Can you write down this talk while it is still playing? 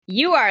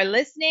You are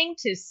listening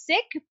to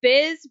Sick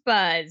Biz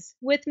Buzz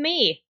with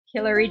me,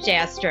 Hillary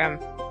Jastrom.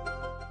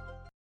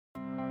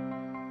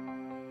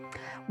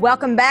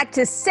 Welcome back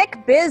to Sick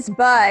Biz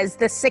Buzz,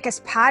 the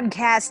sickest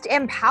podcast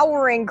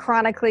empowering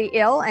chronically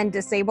ill and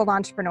disabled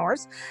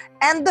entrepreneurs,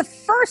 and the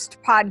first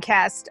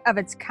podcast of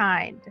its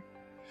kind.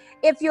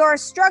 If you're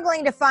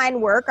struggling to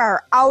find work,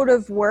 are out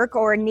of work,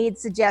 or need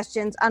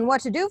suggestions on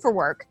what to do for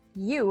work,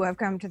 you have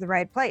come to the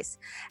right place.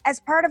 As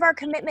part of our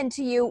commitment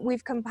to you,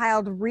 we've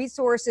compiled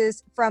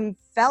resources from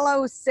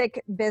fellow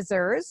sick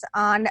bizzers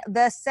on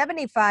the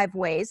 75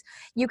 ways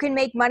you can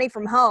make money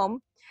from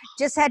home.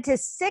 Just head to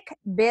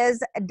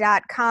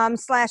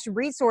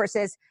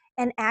sickbiz.com/resources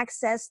and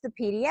access the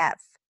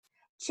PDF.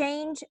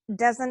 Change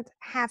doesn't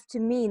have to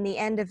mean the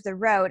end of the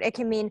road. It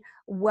can mean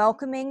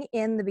welcoming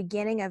in the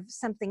beginning of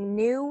something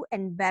new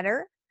and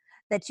better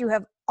that you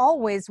have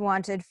always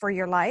wanted for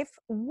your life.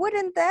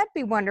 Wouldn't that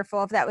be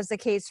wonderful if that was the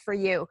case for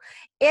you?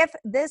 If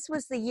this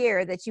was the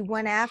year that you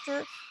went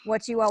after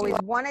what you always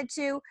wanted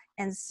to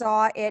and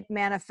saw it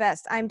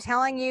manifest. I'm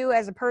telling you,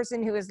 as a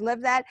person who has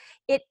lived that,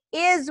 it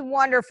is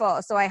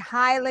wonderful. So I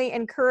highly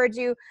encourage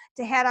you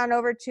to head on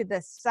over to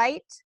the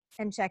site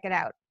and check it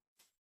out.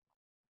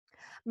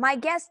 My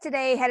guest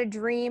today had a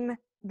dream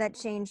that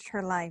changed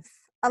her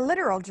life, a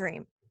literal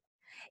dream.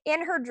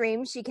 In her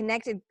dream, she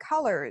connected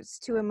colors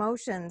to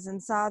emotions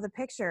and saw the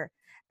picture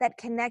that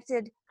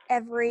connected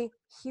every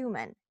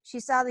human. She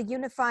saw the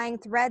unifying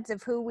threads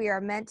of who we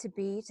are meant to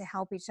be to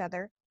help each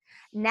other.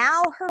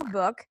 Now her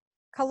book,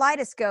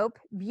 Kaleidoscope,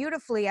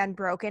 Beautifully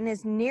Unbroken,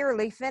 is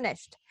nearly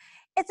finished.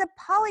 It's a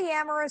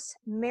polyamorous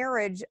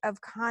marriage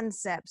of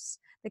concepts,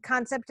 the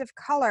concept of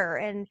color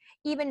and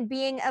even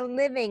being a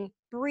living,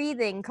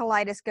 breathing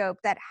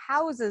kaleidoscope that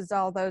houses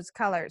all those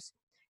colors.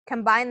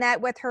 Combine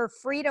that with her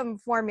freedom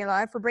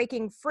formula for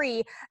breaking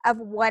free of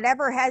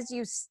whatever has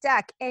you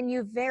stuck, and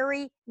you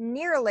very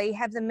nearly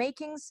have the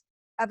makings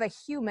of a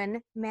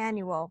human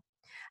manual.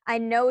 I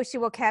know she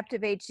will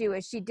captivate you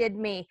as she did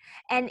me.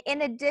 And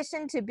in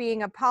addition to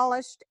being a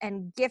polished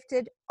and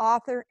gifted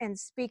author and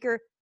speaker,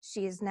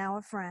 she is now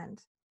a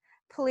friend.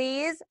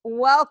 Please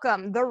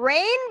welcome the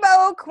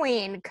Rainbow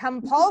Queen,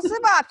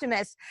 compulsive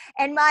optimist,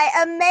 and my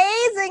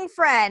amazing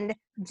friend,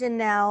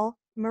 Janelle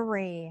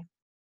Marie.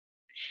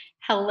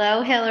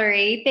 Hello,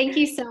 Hillary. Thank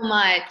you so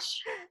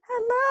much.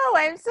 Hello.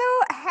 I'm so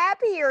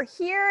happy you're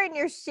here and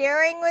you're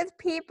sharing with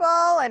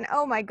people. And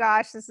oh my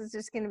gosh, this is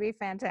just going to be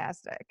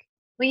fantastic.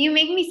 Well, you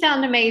make me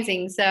sound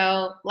amazing,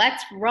 so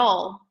let's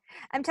roll.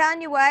 I'm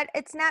telling you what,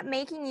 it's not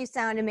making you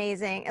sound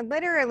amazing.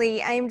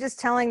 Literally, I'm just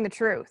telling the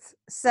truth.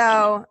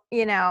 So,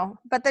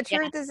 but the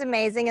truth is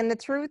amazing, and the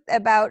truth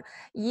about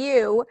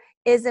you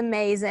is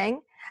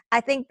amazing. I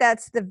think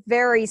that's the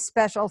very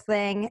special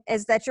thing,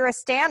 is that you're a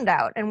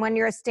standout. And when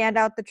you're a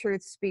standout, the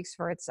truth speaks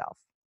for itself.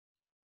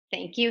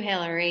 Thank you,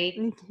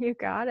 Hillary. You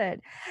got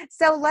it.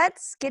 So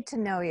let's get to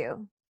know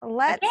you.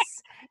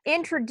 Let's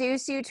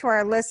introduce you to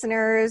our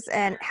listeners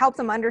and help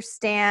them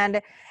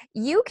understand.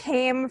 You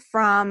came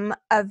from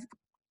a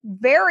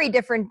very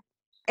different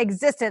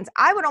existence.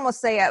 I would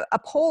almost say a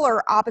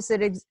polar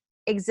opposite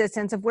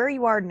existence of where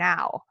you are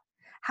now.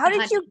 How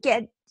did you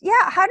get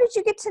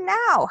to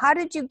now? How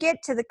did you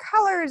get to the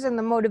colors and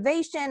the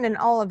motivation and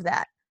all of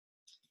that?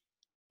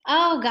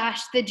 Oh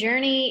gosh, the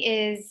journey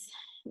is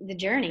the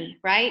journey,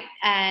 right?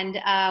 And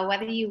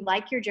whether you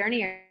like your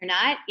journey or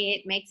not,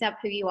 it makes up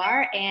who you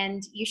are,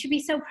 and you should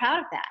be so proud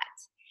of that.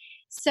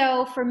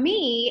 So for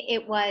me,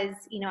 it was,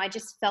 I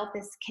just felt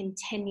this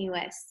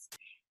continuous,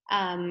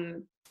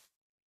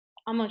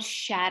 almost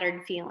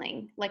shattered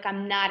feeling, like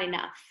I'm not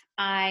enough.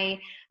 I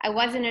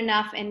wasn't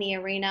enough in the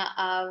arena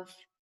of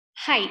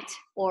height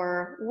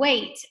or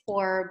weight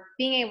or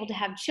being able to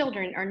have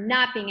children or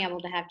not being able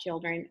to have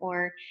children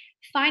or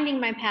finding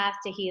my path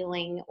to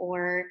healing,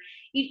 or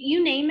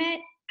you name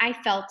it, I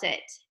felt it.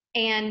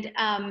 And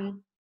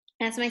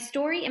as my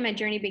story and my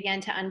journey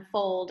began to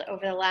unfold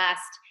over the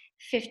last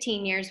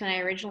 15 years, when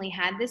I originally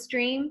had this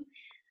dream,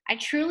 I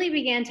truly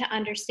began to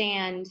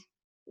understand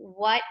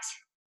what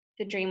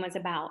the dream was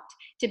about.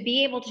 To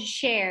be able to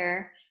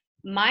share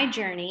my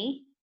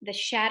journey, the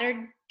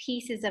shattered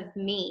pieces of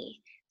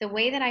me, the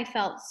way that I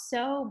felt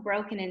so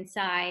broken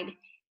inside,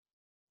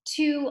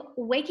 to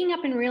waking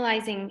up and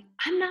realizing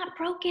I'm not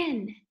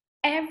broken.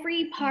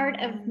 Every part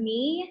of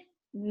me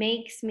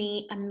makes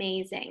me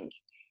amazing.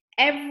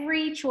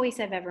 Every choice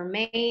I've ever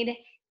made,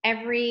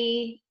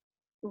 every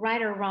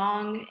right or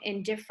wrong,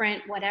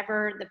 indifferent,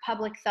 whatever the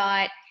public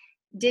thought,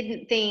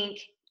 didn't think,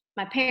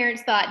 my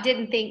parents thought,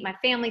 didn't think, my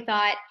family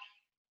thought,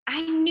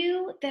 I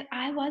knew that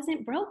I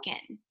wasn't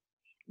broken.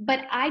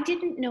 But I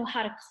didn't know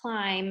how to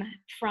climb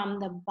from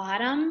the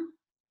bottom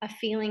of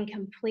feeling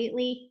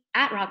completely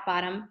at rock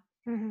bottom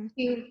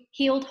to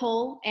healed,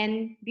 whole,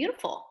 and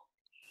beautiful.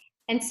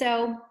 And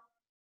so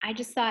I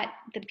just thought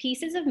the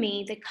pieces of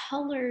me, the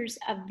colors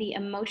of the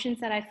emotions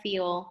that I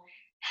feel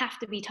have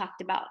to be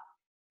talked about.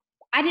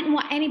 I didn't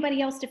want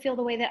anybody else to feel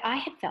the way that I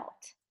had felt.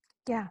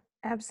 Yeah.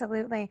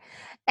 Absolutely.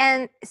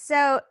 And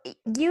so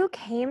you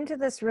came to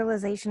this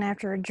realization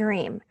after a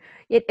dream.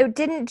 It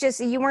didn't just,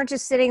 you weren't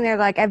just sitting there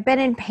like, I've been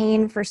in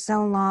pain for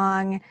so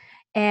long.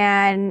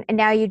 And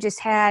now you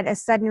just had a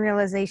sudden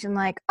realization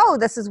like, oh,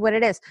 this is what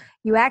it is.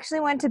 You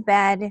actually went to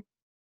bed,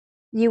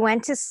 you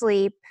went to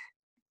sleep,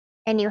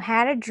 and you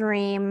had a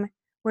dream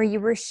where you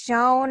were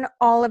shown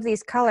all of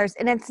these colors.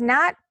 And it's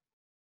not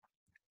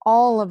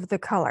all of the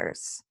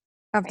colors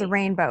of the Right.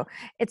 rainbow.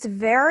 It's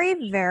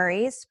very,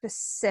 very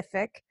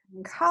specific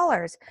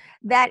colors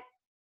that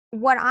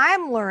what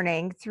I'm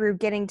learning through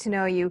getting to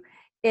know you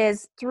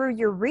is through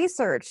your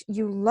research,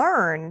 you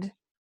learned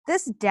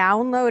this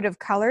download of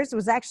colors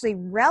was actually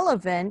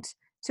relevant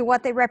to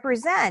what they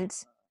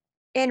represent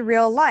in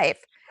real life.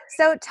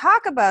 So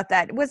talk about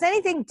that. Was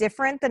anything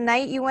different the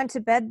night you went to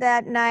bed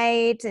that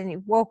night and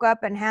you woke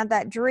up and had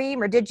that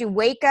dream, or did you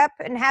wake up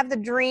and have the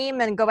dream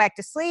and go back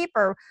to sleep,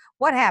 or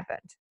what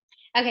happened?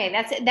 Okay,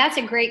 that's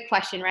a great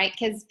question, right?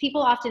 Because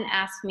people often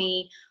ask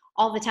me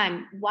all the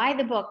time, why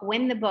the book?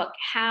 When the book?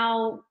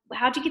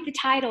 How'd you get the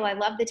title? I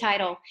love the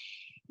title.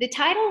 The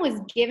title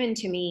was given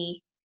to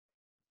me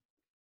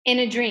in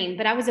a dream,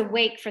 but I was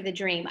awake for the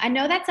dream. I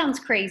know that sounds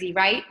crazy,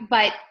 right?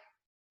 But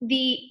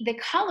the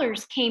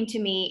colors came to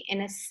me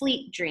in a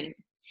sleep dream.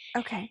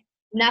 Okay.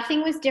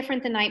 Nothing was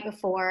different the night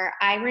before.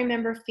 I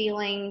remember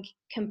feeling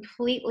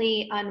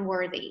completely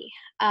unworthy.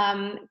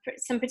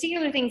 Some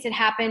particular things had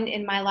happened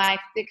in my life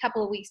a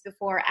couple of weeks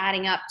before,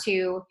 adding up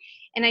to,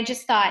 and I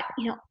just thought,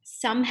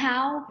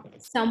 somehow,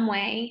 some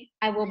way,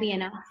 I will be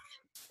enough,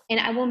 and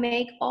I will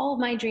make all of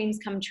my dreams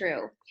come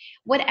true.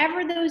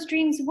 Whatever those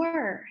dreams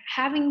were,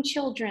 having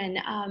children,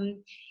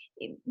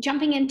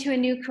 jumping into a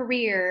new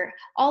career,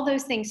 all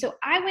those things. So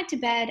I went to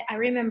bed, I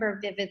remember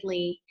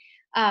vividly,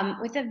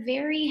 with a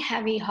very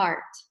heavy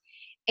heart.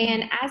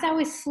 And as I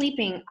was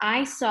sleeping,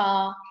 I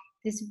saw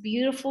this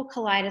beautiful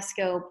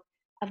kaleidoscope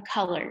of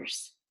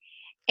colors.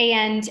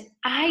 And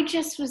I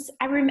just was,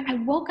 I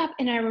woke up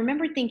and I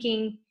remember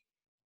thinking,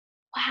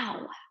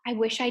 wow, I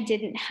wish I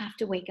didn't have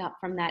to wake up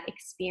from that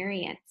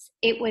experience.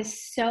 It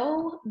was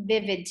so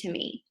vivid to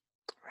me.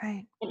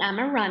 Right. And I'm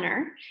a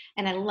runner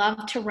and I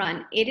love to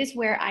run. It is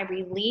where I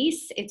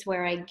release, it's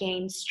where I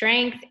gain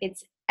strength.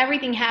 It's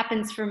everything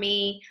happens for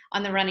me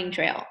on the running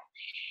trail.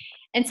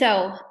 And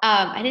so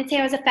I didn't say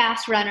I was a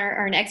fast runner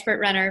or an expert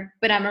runner,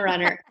 but I'm a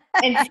runner.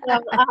 And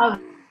so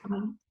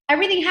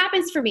everything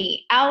happens for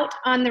me out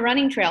on the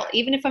running trail.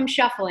 Even if I'm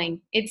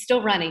shuffling, it's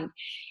still running.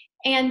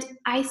 And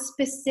I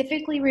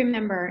specifically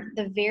remember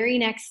the very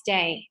next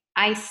day,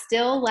 I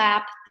still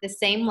lap the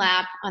same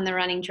lap on the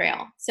running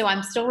trail. So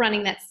I'm still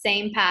running that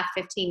same path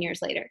 15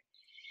 years later.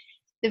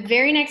 The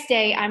very next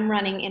day, I'm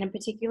running in a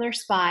particular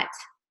spot.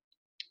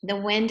 The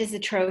wind is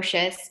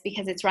atrocious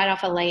because it's right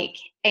off a lake.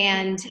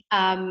 And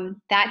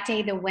that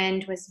day, the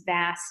wind was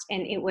vast,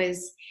 and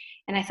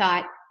I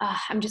thought,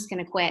 I'm just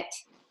going to quit.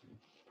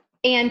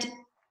 And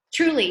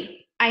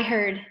truly, I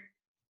heard,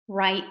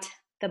 write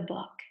the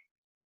book.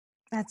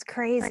 That's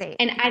crazy.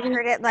 And I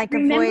heard it like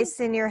a voice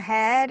in your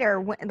head,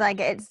 or like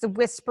it's the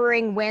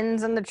whispering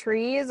winds in the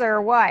trees,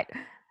 or what?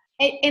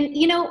 And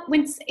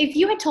if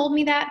you had told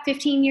me that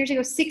 15 years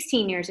ago,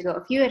 16 years ago,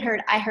 if you had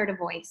heard, I heard a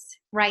voice,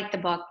 write the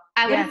book,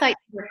 I would have thought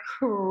you were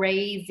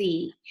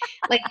crazy.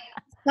 Like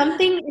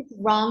something is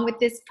wrong with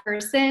this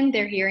person.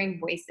 They're hearing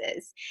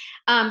voices.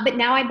 But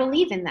now I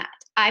believe in that.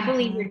 I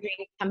believe your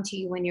dreams come to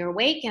you when you're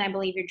awake, and I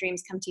believe your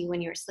dreams come to you when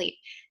you're asleep.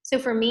 So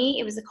for me,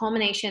 it was a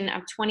culmination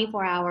of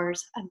 24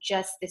 hours of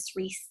just this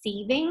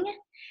receiving.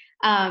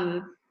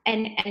 And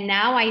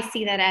now I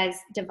see that as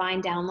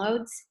divine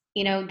downloads.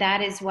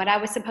 That is what I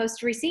was supposed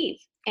to receive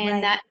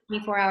in that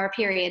 24-hour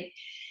period.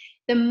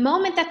 The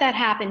moment that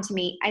happened to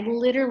me, I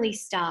literally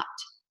stopped.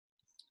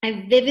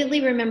 I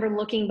vividly remember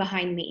looking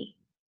behind me,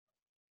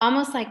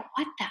 almost like,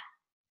 what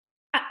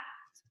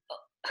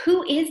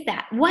who is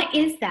that? What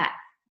is that?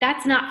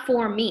 That's not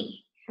for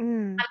me.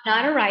 I'm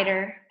not a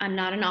writer. I'm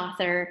not an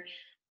author.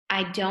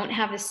 I don't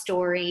have a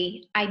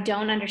story. I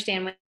don't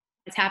understand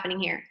what's happening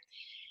here.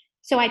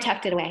 So I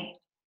tucked it away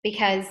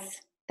because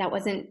that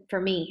wasn't for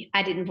me.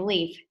 I didn't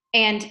believe.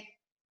 And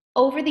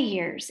over the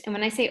years, and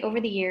when I say over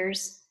the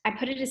years, I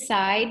put it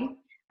aside.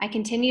 I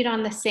continued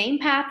on the same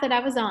path that I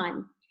was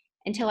on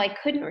until I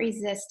couldn't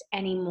resist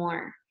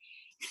anymore.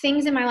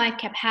 Things in my life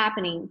kept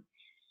happening.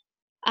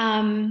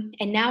 And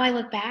now I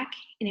look back,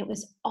 and it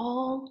was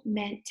all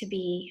meant to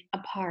be a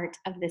part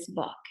of this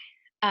book.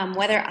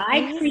 Whether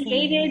I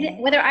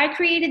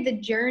created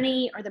the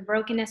journey or the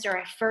brokenness, or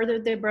I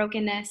furthered the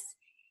brokenness,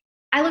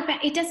 I look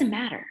back, it doesn't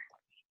matter.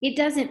 It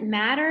doesn't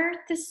matter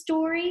the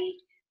story.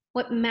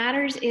 What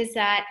matters is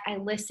that I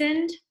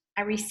listened,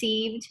 I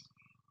received,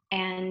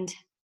 and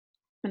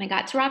when I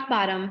got to rock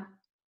bottom,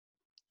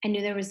 I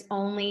knew there was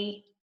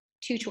only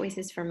two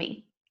choices for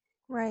me.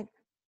 Right.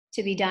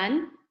 To be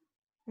done,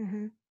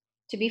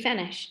 to be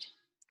finished,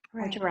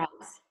 or to rise.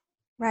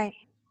 Right.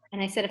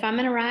 And I said, if I'm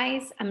going to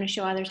rise, I'm going to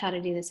show others how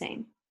to do the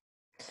same.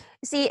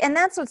 See, and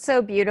that's what's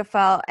so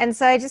beautiful. And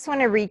so I just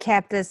want to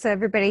recap this so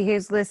everybody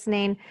who's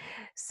listening.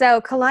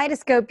 So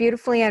Kaleidoscope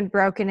Beautifully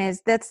Unbroken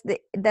that's the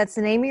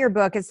name of your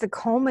book. It's the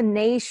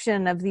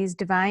culmination of these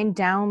divine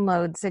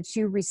downloads that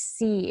you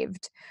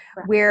received,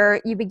 Right.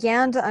 where you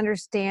began to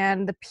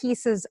understand the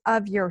pieces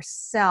of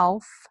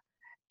yourself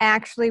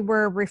actually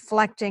were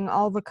reflecting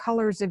all the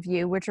colors of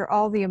you, which are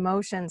all the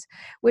emotions,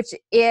 which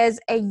is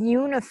a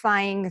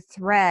unifying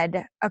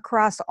thread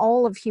across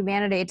all of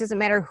humanity. It doesn't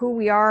matter who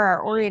we are,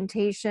 our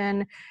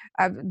orientation,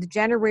 the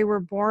gender we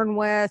were born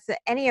with,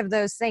 any of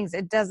those things.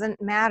 It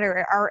doesn't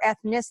matter. Our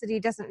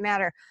ethnicity doesn't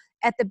matter.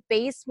 At the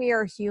base, we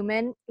are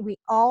human. We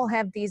all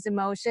have these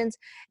emotions.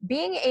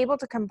 Being able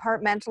to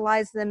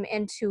compartmentalize them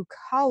into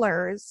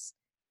colors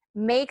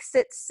makes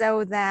it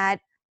so that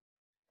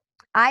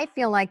I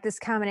feel like this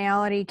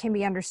commonality can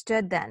be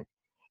understood then.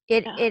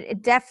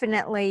 It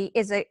definitely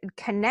is a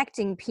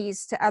connecting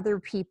piece to other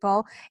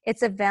people.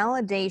 It's a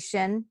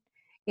validation,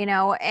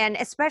 and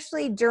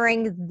especially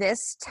during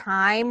this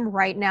time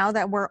right now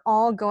that we're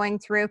all going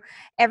through,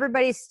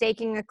 everybody's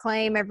staking a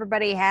claim,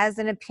 everybody has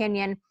an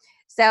opinion.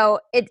 So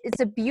it's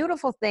a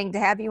beautiful thing to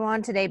have you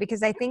on today,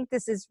 because I think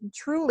this is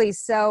truly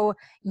so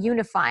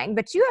unifying.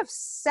 But you have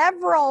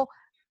several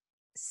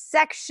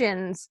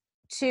sections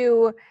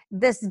to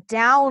this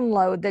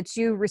download that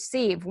you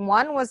receive.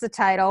 One was the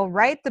title,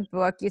 Write the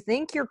Book. You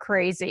think you're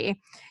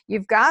crazy.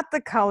 You've got the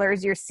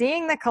colors. You're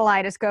seeing the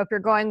kaleidoscope. You're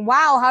going,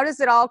 wow, how does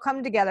it all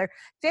come together?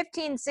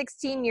 15,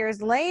 16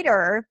 years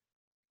later,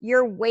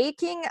 you're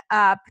waking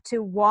up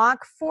to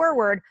walk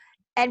forward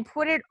and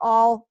put it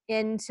all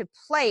into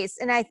place.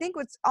 And I think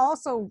what's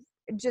also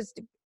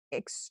just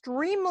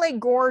extremely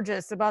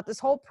gorgeous about this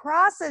whole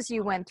process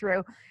you went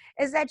through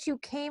is that you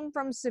came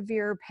from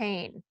severe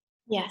pain.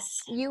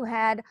 Yes. You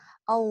had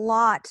a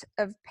lot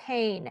of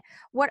pain.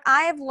 What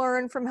I've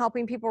learned from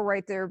helping people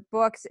write their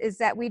books is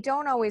that we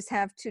don't always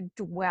have to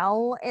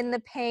dwell in the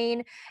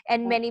pain.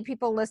 And many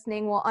people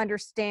listening will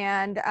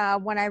understand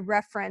when I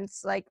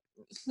reference like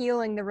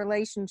healing the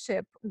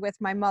relationship with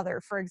my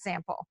mother, for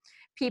example.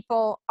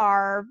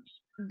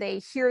 They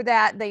hear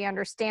that, they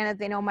understand it,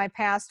 they know my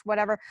past,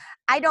 whatever.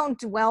 I don't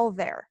dwell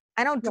there.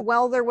 I don't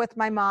dwell there with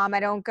my mom.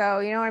 I don't go,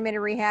 I'm going to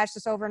rehash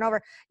this over and over.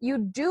 You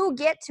do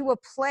get to a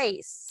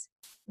place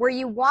where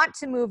you want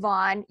to move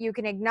on. You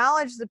can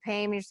acknowledge the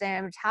pain. You say,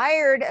 I'm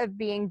tired of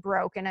being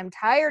broken. I'm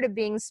tired of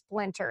being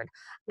splintered.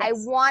 Yes. I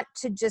want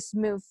to just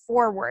move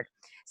forward.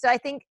 So I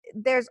think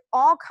there's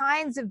all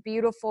kinds of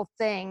beautiful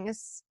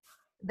things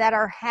that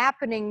are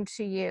happening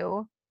to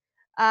you.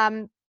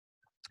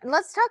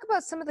 Let's talk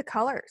about some of the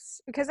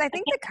colors, because I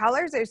think the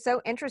colors are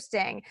so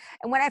interesting.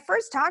 And when I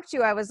first talked to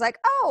you, I was like,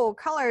 oh,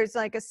 colors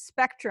like a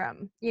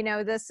spectrum.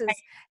 This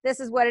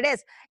is what it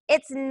is.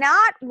 It's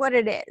not what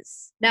it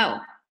is. No.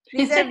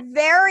 These are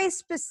very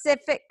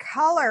specific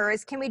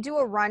colors. Can we do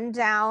a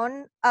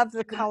rundown of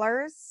the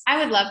colors? I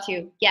would love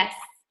to. Yes.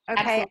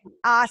 Okay, absolutely.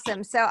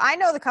 Awesome. So I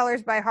know the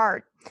colors by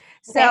heart.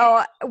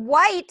 So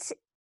white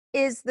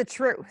is the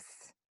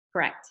truth.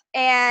 Correct.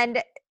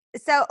 And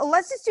so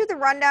let's just do the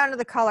rundown of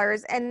the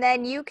colors, and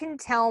then you can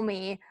tell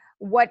me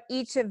what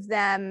each of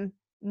them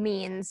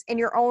means in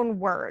your own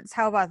words.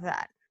 How about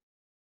that?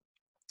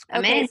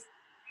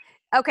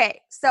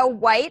 Okay, so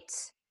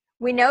white,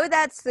 we know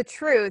that's the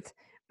truth.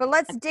 But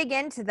let's dig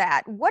into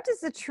that. What does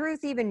the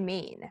truth even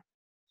mean?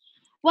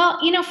 Well,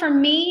 for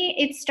me,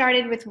 it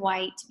started with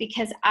white,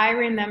 because I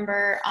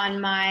remember on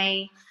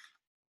my,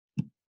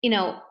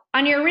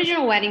 on your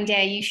original wedding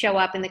day, you show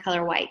up in the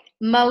color white.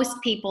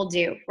 Most people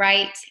do,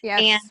 right?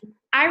 Yes. And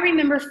I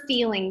remember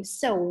feeling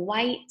so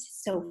white,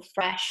 so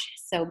fresh,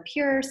 so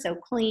pure, so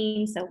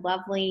clean, so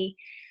lovely,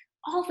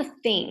 all the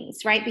things,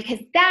 right? Because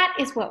that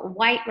is what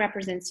white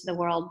represents to the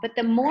world. But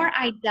the more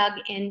I dug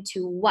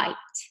into white,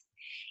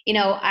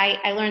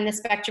 I learned the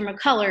spectrum of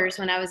colors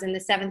when I was in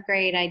the 7th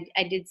grade.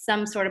 I did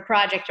some sort of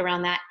project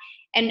around that.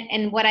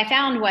 And what I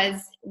found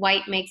was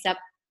white makes up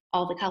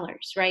all the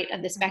colors, right,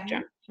 of the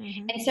spectrum.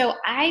 Mm-hmm. And so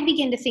I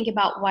began to think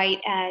about white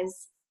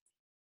as,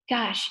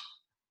 gosh,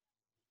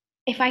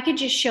 if I could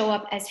just show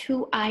up as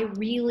who I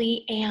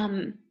really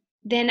am,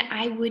 then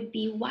I would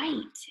be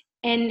white.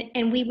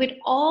 And we would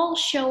all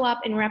show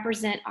up and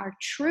represent our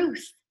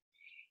truth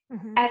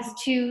as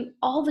to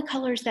all the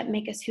colors that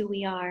make us who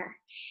we are.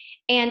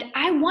 And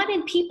I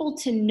wanted people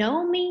to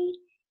know me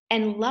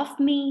and love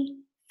me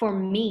for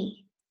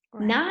me,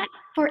 not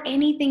for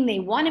anything they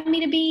wanted me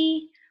to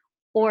be,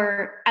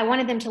 or I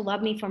wanted them to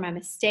love me for my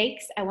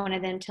mistakes. I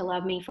wanted them to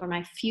love me for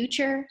my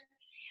future,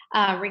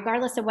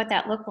 regardless of what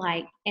that looked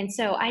like. And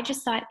so I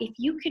just thought, if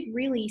you could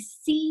really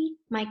see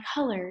my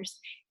colors,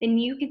 then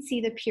you could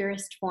see the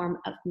purest form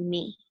of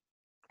me.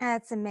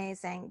 That's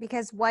amazing,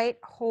 because white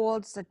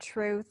holds the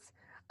truth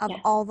of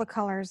all the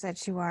colors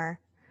that you are.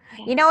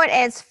 You know what?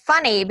 It's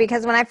funny,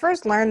 because when I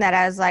first learned that,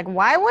 I was like,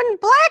 why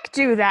wouldn't black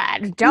do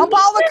that? Dump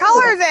all the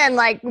colors in.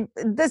 Like,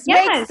 this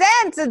makes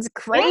sense. It's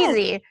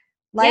crazy.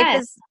 Life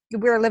is,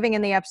 we're living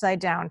in the upside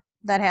down.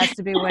 That has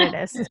to be what it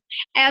is.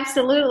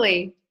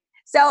 Absolutely.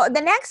 So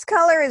the next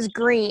color is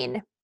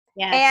green.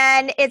 Yes.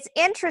 And it's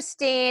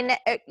interesting,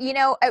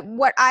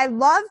 what I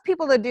love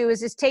people to do is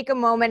just take a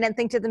moment and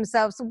think to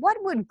themselves, what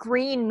would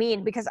green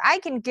mean? Because I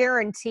can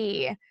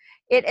guarantee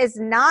it is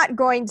not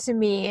going to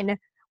mean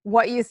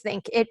what you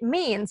think it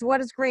means. What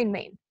does green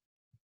mean?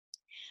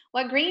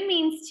 What green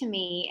means to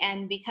me,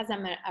 and because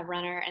I'm a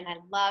runner and I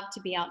love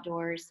to be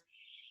outdoors,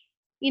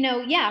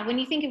 yeah, when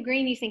you think of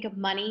green, you think of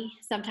money.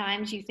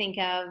 Sometimes you think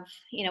of,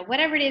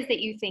 whatever it is that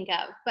you think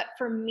of. But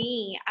for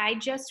me, I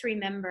just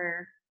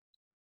remember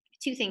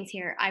two things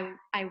here.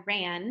 I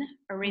ran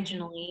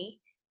originally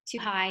to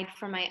hide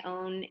from my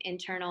own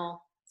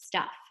internal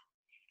stuff.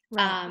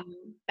 Right.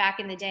 Back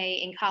in the day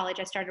in college,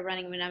 I started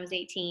running when I was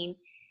 18.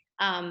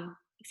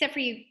 Except for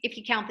if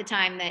you count the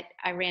time that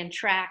I ran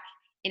track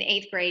in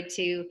 8th grade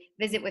to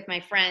visit with my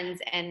friends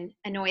and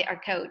annoy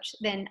our coach,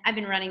 then I've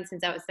been running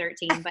since I was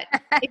 13. But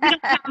if you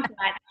don't count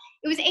that,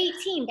 it was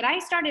 18. But I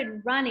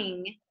started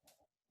running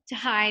to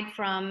hide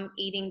from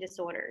eating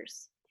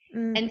disorders.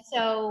 Mm, And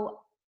so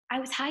I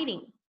was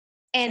hiding.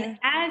 And sure.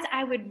 as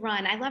I would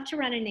run, I love to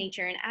run in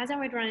nature. And as I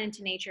would run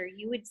into nature,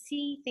 you would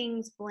see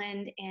things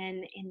blend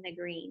in the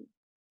green.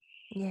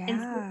 And so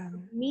Yeah.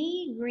 for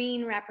me,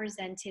 green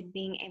represented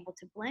being able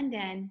to blend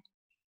in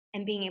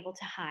and being able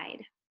to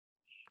hide.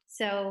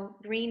 So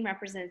green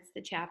represents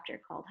the chapter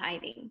called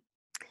hiding.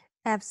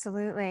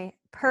 Absolutely.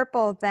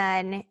 Purple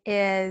then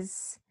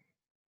is,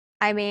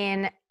 I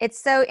mean, it's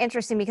so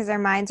interesting because our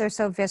minds are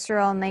so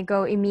visceral and they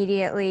go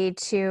immediately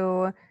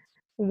to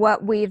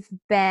what we've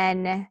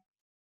been,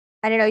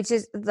 I don't know, it's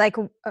just like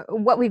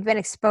what we've been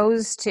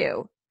exposed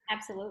to.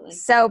 Absolutely.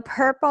 So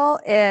purple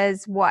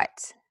is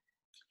what?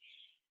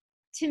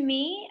 To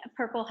me,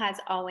 purple has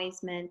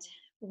always meant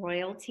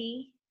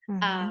royalty.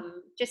 Mm-hmm.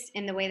 Just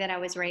in the way that I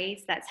was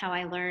raised, that's how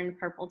I learned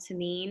purple to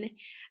mean.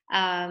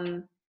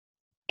 Um,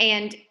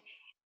 and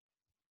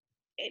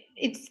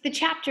it's the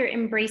chapter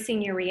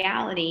embracing your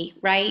reality,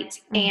 right?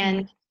 Mm-hmm.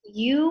 And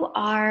you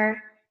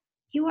are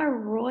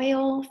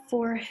royal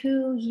for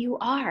who you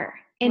are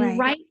and Right.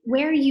 right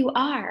where you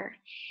are.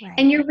 Right.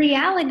 And your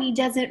reality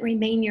doesn't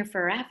remain your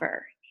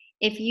forever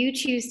if you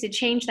choose to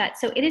change that.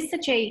 So it is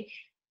such a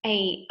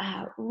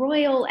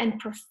royal and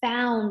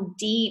profound,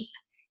 deep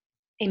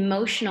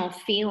emotional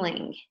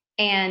feeling.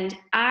 And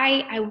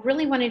I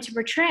really wanted to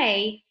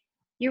portray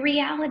your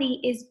reality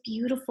is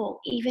beautiful,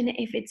 even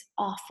if it's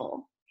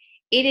awful.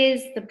 It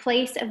is the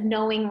place of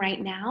knowing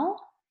right now,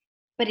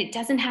 but it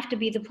doesn't have to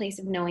be the place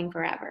of knowing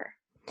forever.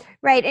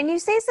 Right. And you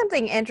say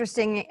something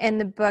interesting in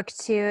the book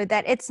too,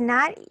 that it's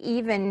not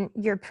even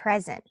your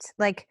present.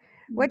 Like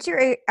what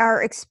you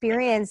are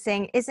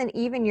experiencing isn't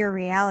even your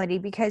reality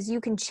because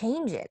you can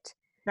change it.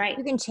 Right.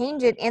 You can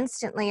change it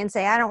instantly and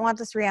say, I don't want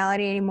this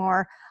reality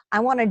anymore. I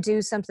want to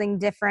do something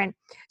different.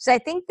 So I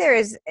think there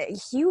is a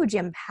huge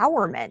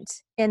empowerment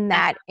in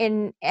that.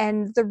 And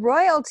the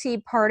royalty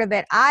part of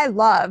it, I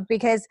love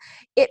because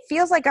it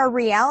feels like our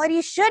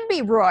reality should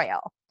be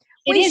royal.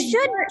 It We is,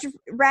 should,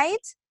 right?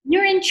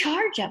 you're in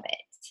charge of it.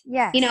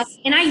 Yes.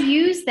 And I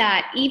use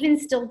that even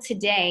still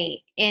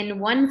today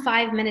in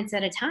 5 minutes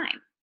at a time.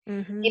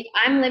 Mm-hmm. If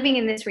I'm living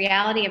in this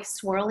reality of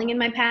swirling in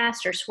my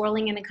past or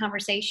swirling in a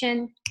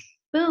conversation,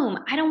 boom,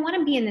 I don't want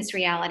to be in this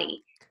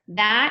reality.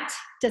 That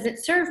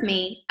doesn't serve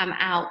me. I'm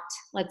out.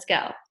 Let's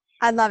go.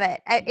 I love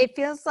it. It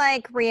feels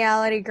like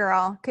Reality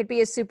Girl could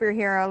be a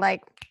superhero.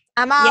 Like,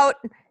 I'm Yeah. out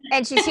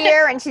and she's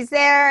here and she's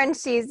there and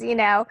she's,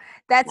 that's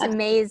That's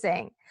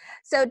amazing.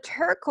 So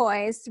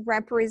turquoise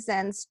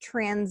represents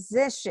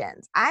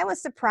transitions. I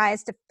was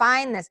surprised to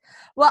find this.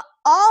 Well,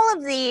 all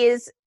of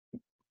these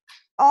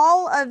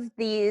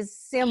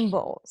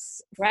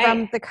symbols right.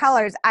 from the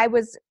colors, I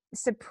was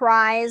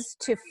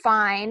surprised to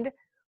find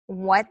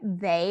what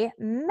they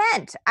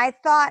meant.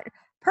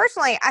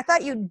 Personally, I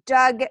thought you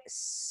dug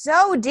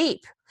so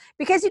deep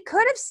because you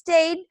could have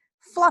stayed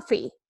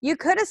fluffy. You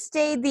could have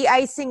stayed the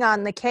icing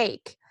on the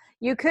cake.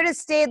 You could have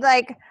stayed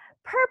like,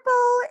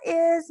 purple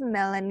is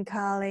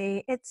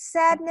melancholy, it's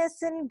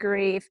sadness and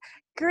grief.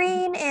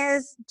 Green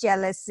is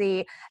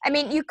jealousy. I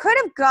mean, you could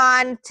have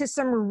gone to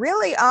some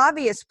really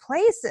obvious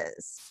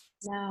places,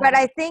 but No.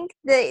 I think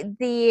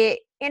the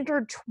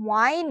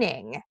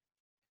intertwining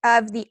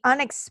of the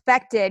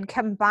unexpected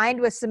combined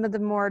with some of the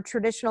more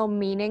traditional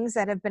meanings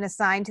that have been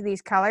assigned to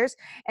these colors,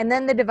 and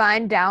then the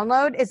divine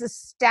download is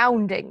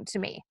astounding to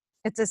me.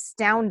 It's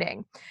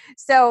astounding.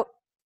 So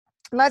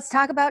let's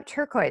talk about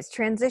turquoise,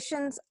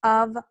 transitions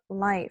of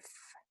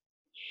life.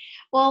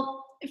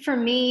 Well, for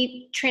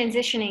me,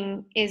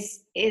 transitioning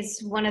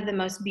is one of the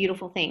most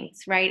beautiful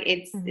things, right?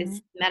 Mm-hmm.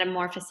 It's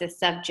metamorphosis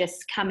of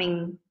just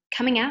coming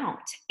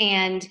out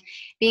and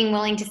being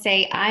willing to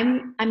say,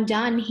 I'm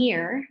done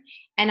here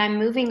and I'm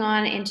moving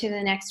on into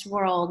the next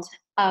world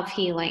of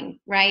healing,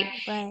 right?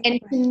 Right. And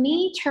to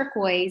me,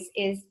 turquoise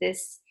is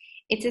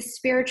it's a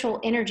spiritual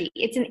energy.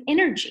 It's an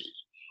energy.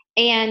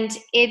 And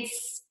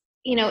it's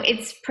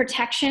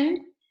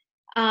protection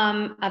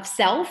of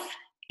self.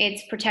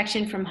 It's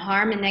protection from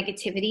harm and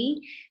negativity.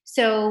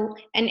 So,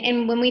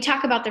 and when we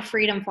talk about the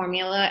freedom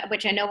formula,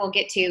 which I know we'll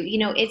get to,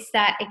 it's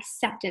that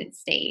acceptance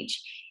stage.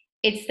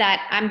 It's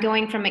that I'm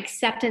going from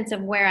acceptance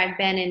of where I've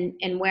been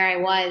and where I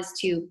was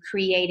to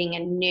creating a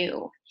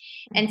new.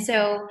 And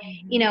so,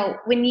 you know,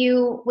 when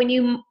you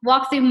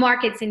walk through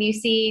markets and you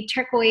see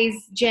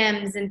turquoise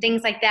gems and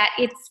things like that,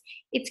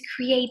 it's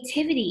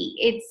creativity.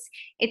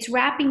 It's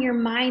wrapping your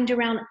mind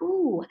around,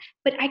 ooh,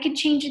 but I could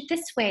change it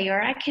this way,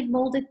 or I could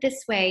mold it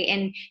this way.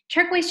 And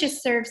turquoise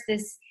just serves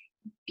this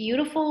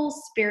beautiful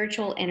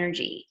spiritual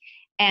energy.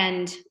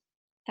 And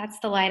that's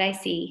the light I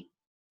see.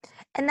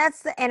 And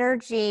that's the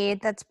energy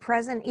that's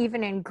present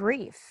even in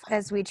grief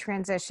as we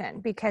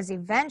transition, because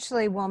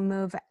eventually we'll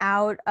move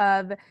out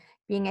of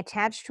being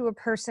attached to a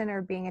person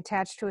or being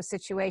attached to a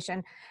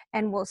situation,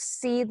 and we'll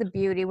see the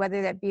beauty,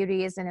 whether that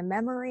beauty is in a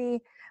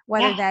memory,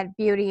 whether Yeah. that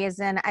beauty is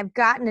in, I've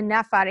gotten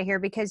enough out of here,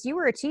 because you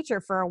were a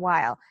teacher for a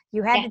while.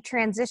 You had Yeah. to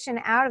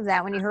transition out of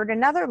that when you heard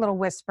another little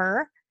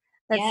whisper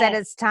that said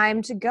Yes. it's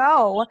time to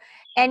go.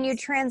 And you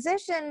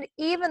transitioned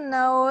even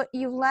though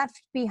you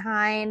left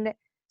behind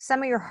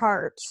some of your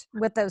heart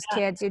with those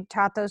kids. You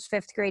taught those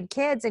fifth grade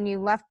kids and you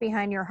left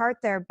behind your heart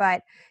there,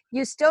 but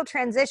you still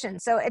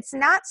transitioned. So it's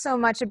not so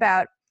much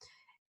about,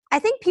 I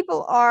think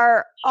people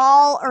are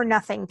all or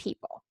nothing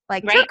people.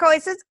 Like Right.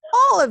 turquoise is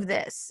all of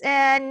this,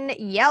 and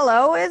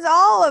yellow is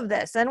all of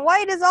this, and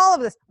white is all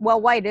of this. Well,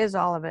 white is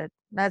all of it.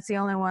 That's the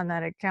only one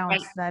that it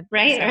counts. Right. That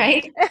Right. so.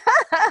 Right.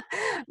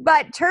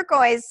 But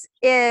turquoise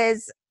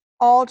is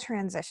all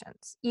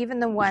transitions, even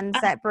the ones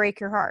that break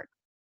your heart.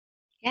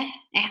 Yeah,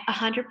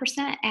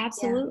 100%, Yeah.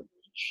 absolutely.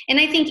 And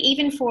I think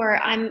even for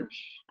I'm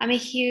a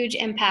huge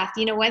empath.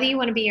 You know, whether you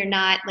want to be or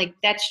not, like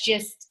that's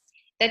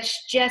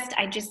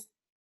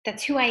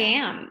who I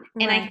am.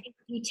 And I Right. think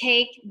you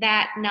take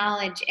that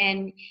knowledge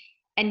and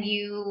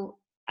you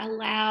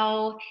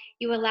allow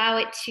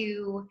it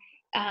to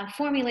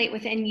formulate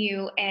within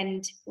you,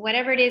 and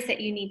whatever it is that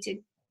you need to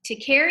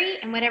carry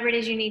and whatever it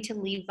is you need to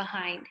leave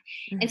behind.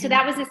 And so Mhm.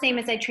 that was the same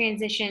as I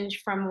transitioned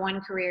from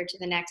one career to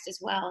the next as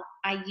well.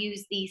 I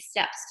use these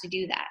steps to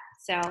do that.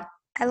 So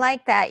I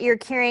like that. You're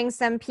carrying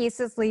some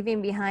pieces,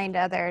 leaving behind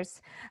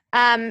others.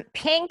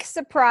 Pink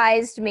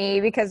surprised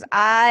me because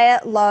I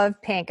love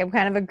pink. I'm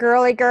kind of a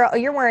girly girl.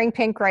 You're wearing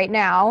pink right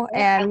now,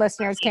 and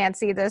listeners can't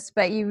see this,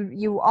 but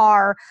you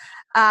are.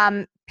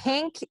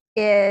 Pink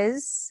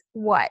is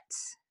what?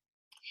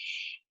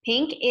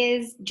 pink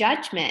is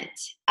judgment.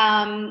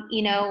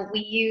 You know, we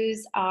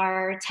use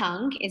our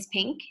tongue is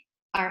pink,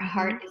 our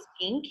heart is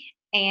pink,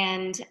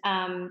 and you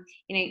know,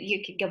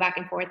 you could go back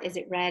and forth. Is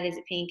it red? Is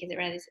it pink? Is it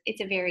red?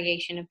 It's a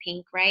variation of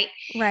pink, right?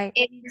 Right.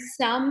 In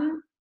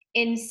some,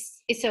 in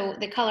so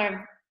the color of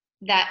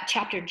that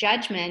chapter,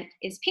 judgment,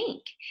 is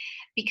pink,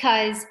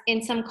 because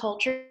in some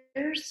cultures,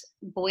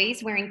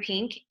 boys wearing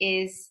pink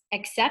is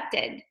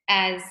accepted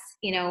as,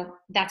 you know,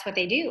 that's what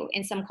they do.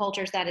 In some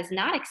cultures, that is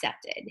not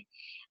accepted.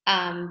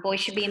 Boys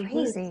should be in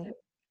blue. Crazy.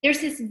 There's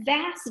this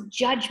vast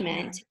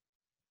judgment,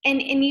 and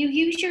you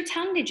use your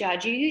tongue to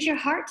judge, you use your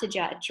heart to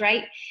judge,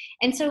 right?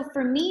 And so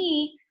for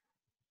me,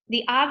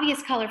 the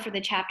obvious color for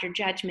the chapter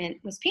judgment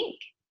was pink.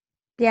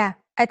 Yeah,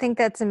 I think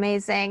that's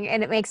amazing,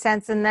 and it makes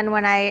sense. And then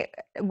when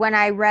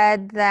I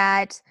read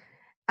that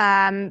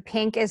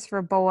pink is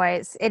for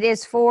boys, it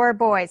is for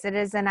boys. It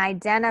is an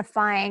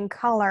identifying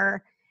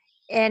color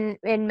in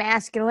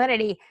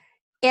masculinity.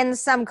 In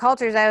some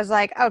cultures, I was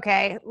like,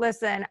 okay,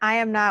 listen, I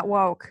am not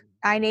woke.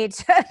 I need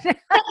to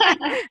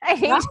I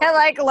need to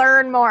like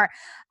learn more.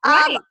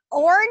 Right.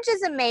 Orange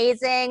is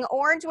amazing.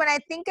 Orange, when I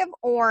think of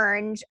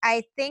orange,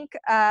 I think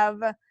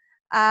of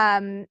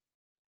um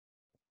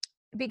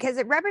because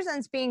it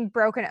represents being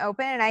broken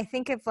open, and I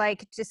think of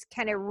like just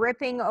kind of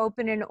ripping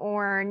open an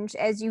orange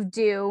as you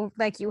do,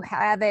 like you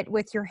have it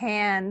with your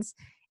hands,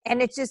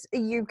 and it's just,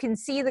 you can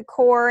see the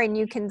core and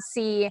you can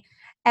see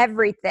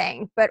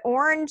everything, but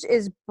orange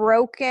is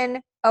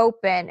broken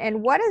open.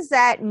 And what does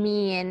that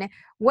mean?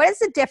 What is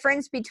the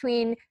difference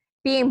between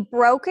being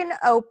broken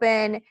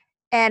open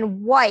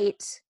and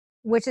white,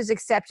 which is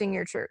accepting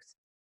your truth?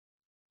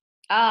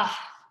 Ah,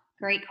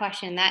 great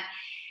question. That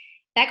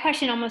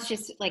question almost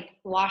just like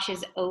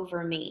washes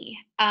over me.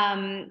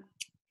 And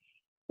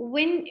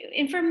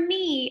for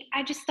me,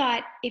 I just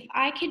thought, if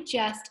I could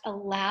just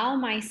allow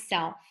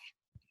myself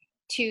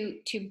to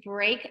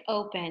break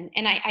open,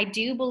 and I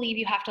do believe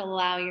you have to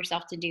allow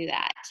yourself to do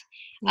that.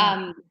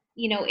 Yeah.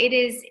 You know,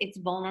 it's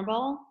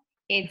vulnerable,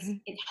 it's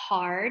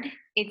hard,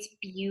 it's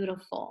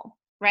beautiful,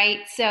 right?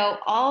 So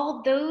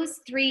all those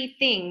three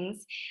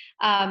things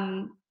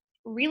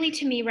really,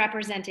 to me,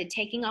 represented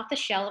taking off the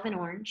shell of an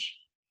orange,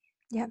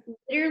 Yep.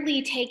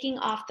 literally taking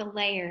off the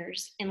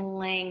layers and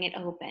laying it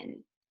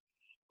open.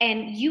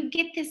 And you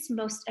get this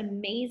most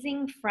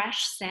amazing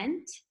fresh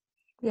scent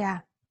Yeah.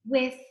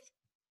 with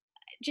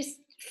just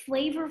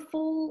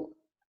flavorful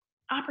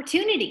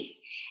opportunity.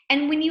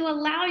 And when you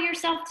allow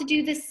yourself to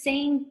do the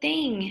same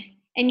thing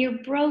and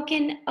you're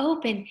broken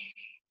open,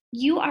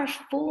 you are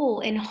full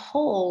and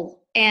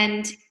whole,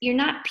 and you're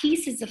not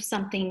pieces of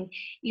something.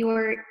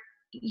 You're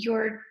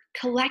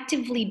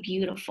collectively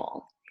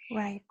beautiful.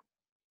 Right.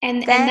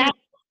 And Then that's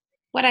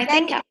what I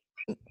then think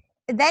of.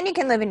 then you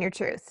can live in your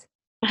truth.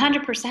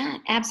 100%, Yeah.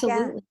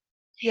 absolutely.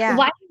 Yeah.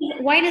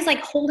 White is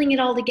like holding it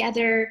all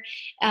together,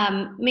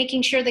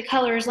 making sure the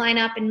colors line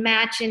up and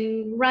match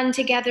and run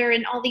together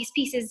and all these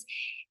pieces.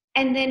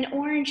 And then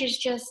orange is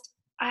just,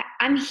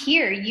 I'm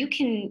here. You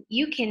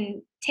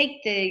can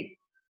take the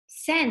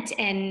scent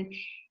and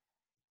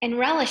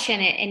relish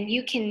in it, and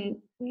you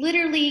can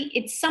literally,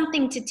 it's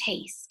something to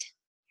taste.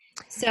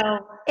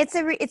 So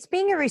It's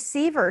being a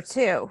receiver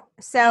too.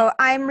 So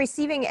I'm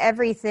receiving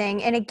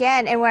everything. And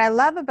again, and what I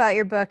love about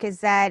your book is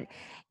that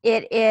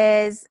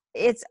it's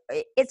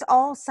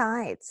all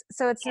sides.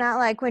 So it's not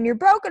like when you're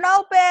broken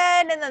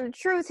open and then the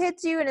truth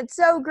hits you and it's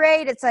so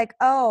great. It's like,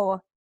 oh,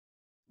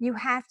 you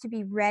have to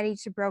be ready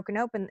to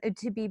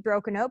be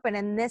broken open.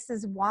 And this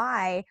is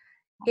why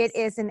it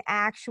is an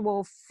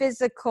actual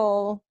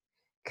physical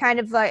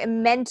kind of like a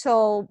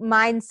mental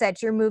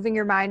mindset. You're moving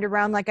your mind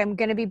around like, I'm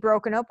going to be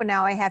broken open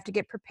now. I have to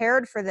get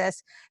prepared for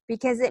this,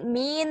 because it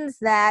means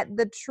that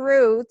the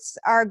truths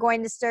are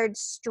going to start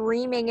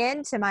streaming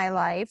into my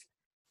life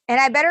and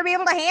I better be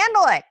able to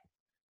handle it.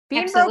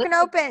 Being absolutely. broken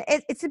open,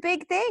 it's a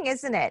big thing,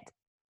 isn't it?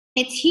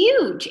 It's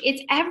huge.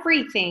 It's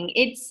everything.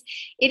 It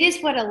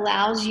is what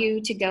allows you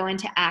to go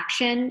into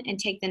action and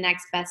take the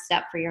next best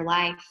step for your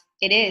life.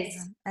 It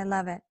is. I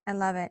love it. I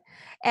love it.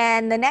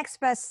 And the next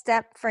best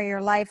step for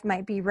your life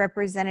might be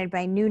represented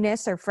by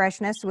newness or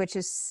freshness, which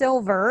is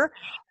silver,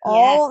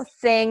 all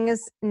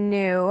things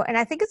new. And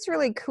I think it's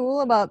really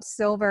cool about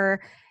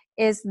silver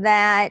is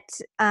that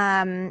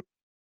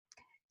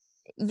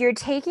you're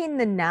taking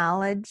the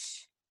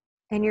knowledge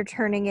and you're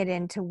turning it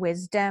into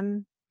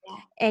wisdom. Yeah.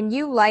 And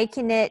you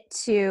liken it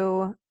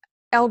to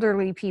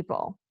elderly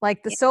people.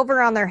 Like the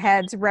silver on their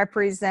heads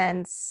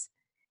represents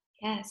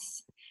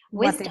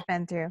what they've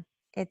been through.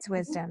 It's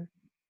wisdom.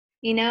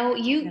 You know,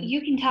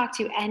 you can talk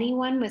to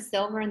anyone with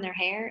silver in their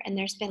hair, and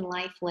there's been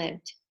life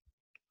lived.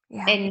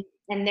 Yeah. And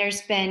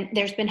there's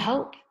been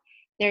hope.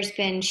 There's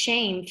been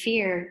shame,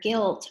 fear,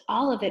 guilt,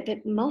 all of it,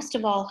 but most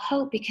of all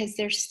hope, because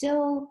they're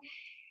still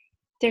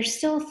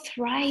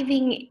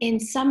thriving in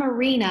some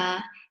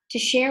arena to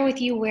share with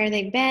you where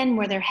they've been,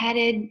 where they're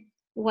headed,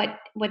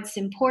 what's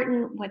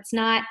important, what's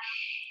not.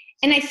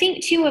 And I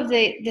think too of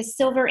the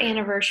silver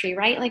anniversary,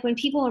 right? Like when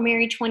people are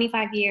married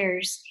 25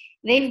 years,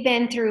 they've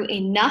been through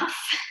enough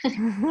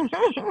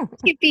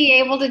to be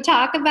able to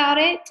talk about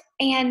it,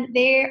 and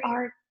they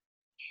are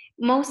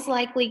most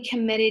likely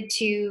committed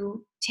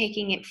to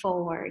taking it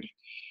forward.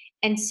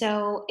 And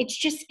so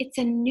it's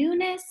a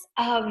newness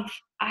of,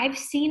 I've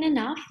seen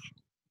enough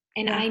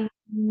and I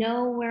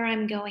know where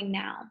I'm going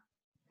now.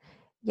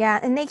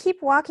 Yeah, and they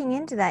keep walking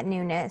into that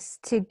newness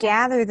to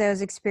gather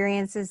those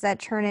experiences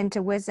that turn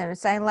into wisdom.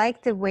 So I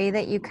like the way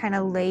that you kind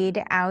of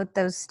laid out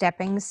those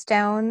stepping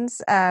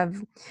stones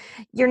of,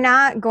 you're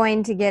not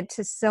going to get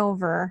to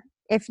silver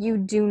if you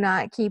do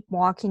not keep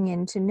walking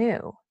into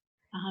new.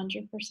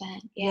 100%.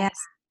 Yes,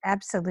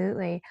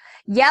 absolutely.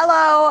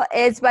 Yellow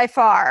is by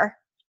far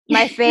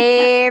my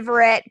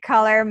favorite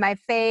color, my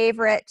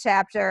favorite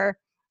chapter,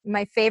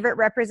 my favorite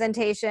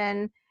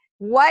representation.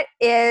 What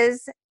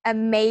is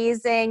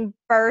amazing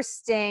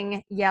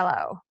bursting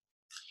yellow?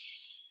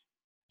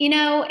 You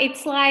know,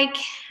 it's like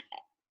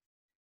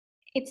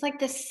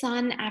the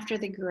sun after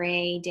the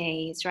gray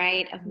days,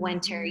 right, of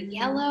winter. Mm-hmm.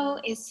 Yellow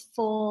is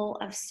full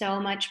of so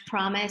much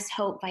promise,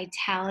 hope,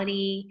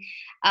 vitality.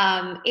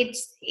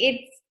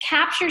 It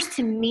captures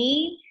to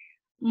me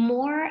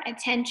more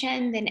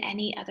attention than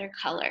any other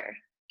color.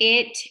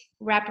 It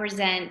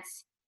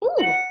represents,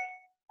 ooh,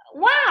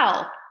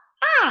 wow,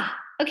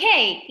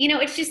 okay. You know,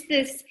 it's just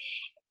this,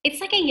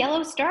 it's like a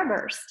yellow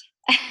starburst.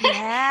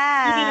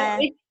 Yeah.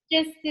 You know, it's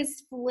just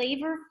this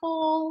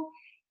flavorful,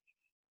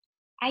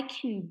 I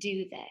can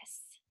do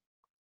this.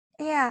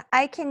 Yeah,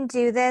 I can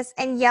do this.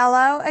 And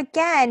yellow,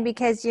 again,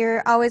 because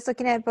you're always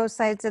looking at all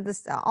sides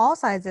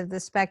of the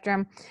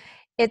spectrum,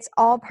 it's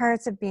all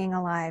parts of being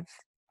alive.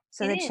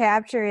 So the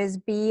chapter is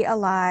Be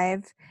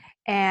Alive,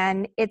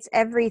 and it's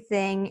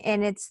everything,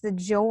 and it's the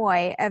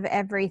joy of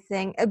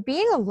everything.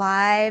 Being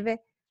alive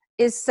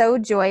is so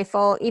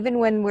joyful, even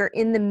when we're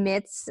in the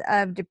midst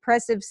of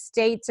depressive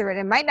states, or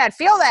it might not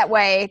feel that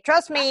way.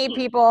 Trust me,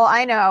 people,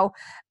 I know,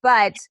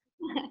 but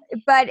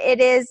it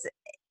is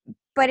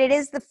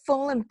the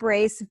full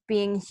embrace of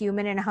being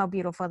human, and how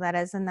beautiful that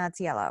is, and that's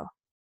yellow.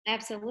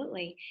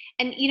 Absolutely.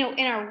 And, you know,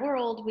 in our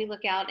world, we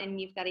look out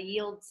and you've got a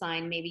yield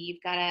sign, maybe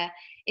you've got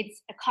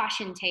it's a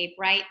caution tape,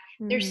 right?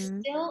 Mm-hmm. There's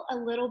still a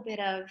little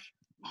bit of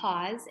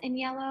pause in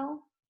yellow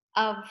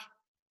of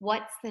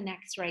what's the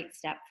next right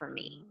step for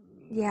me.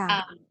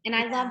 Yeah. And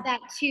I love that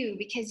too,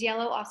 because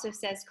yellow also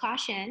says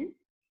caution,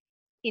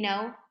 you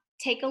know,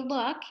 take a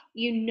look,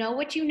 you know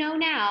what you know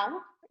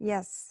now.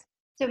 Yes.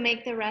 So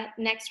make the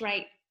next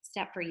right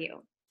step for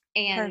you.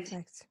 And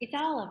Perfect. It's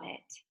all of it.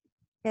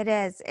 It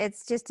is.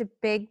 It's just a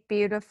big,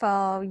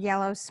 beautiful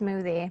yellow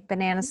smoothie,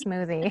 banana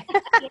smoothie.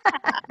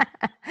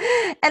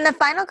 And the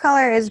final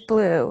color is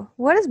blue.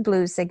 What does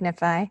blue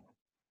signify?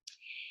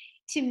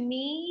 To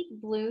me,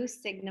 blue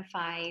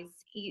signifies,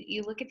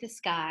 you look at the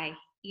sky,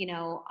 you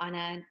know, on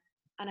a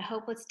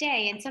hopeless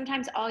day, and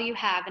sometimes all you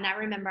have, and I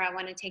remember, I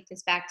want to take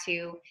this back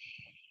to,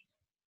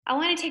 I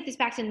want to take this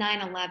back to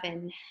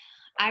 9/11.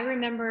 I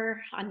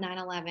remember on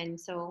 9/11,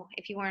 so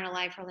if you weren't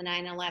alive for the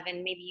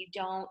 9/11, maybe you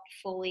don't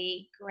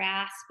fully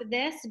grasp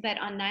this, but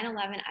on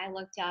 9/11, I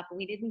looked up.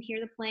 We didn't hear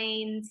the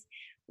planes.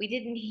 We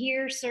didn't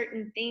hear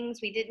certain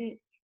things.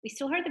 We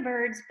still heard the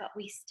birds, but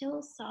we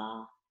still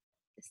saw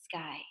the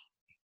sky.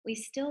 We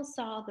still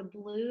saw the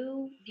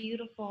blue,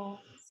 beautiful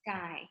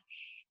sky.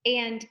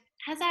 And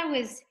as I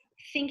was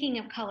thinking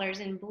of colors,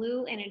 and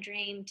blue in a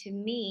dream to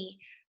me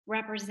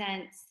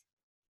represents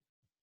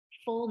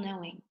full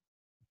knowing.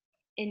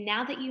 And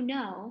now that you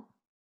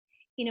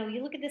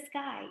look at the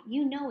sky,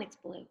 you know it's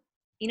blue.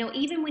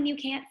 Even when you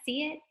can't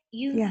see it,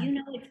 you Yeah. you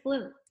know it's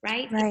blue,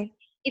 right? Right.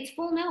 It's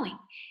full knowing.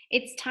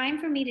 It's time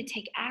for me to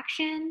take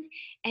action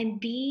and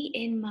be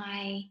in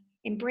my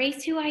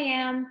embrace who I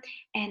am,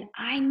 and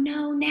I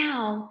know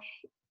now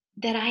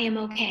that I am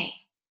okay,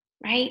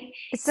 right?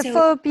 It's the So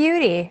full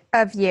beauty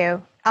of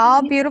you.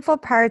 All beautiful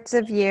parts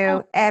of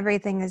you.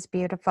 Everything is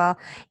beautiful.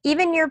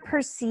 Even your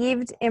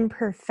perceived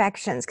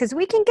imperfections. Because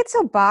we can get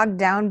so bogged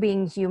down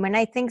being human.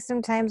 I think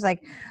sometimes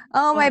like,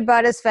 oh, my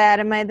butt is fat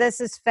and my this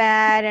is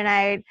fat and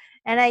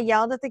I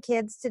yelled at the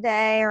kids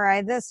today, or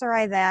I this or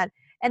I that.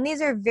 And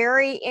these are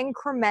very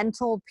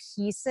incremental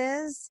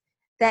pieces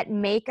that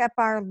make up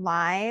our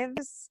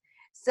lives.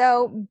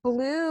 So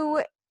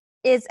blue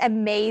is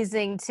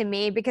amazing to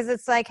me because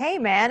it's like, hey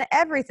man,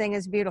 everything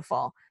is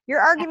beautiful.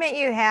 Your argument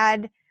you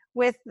had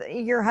with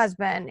your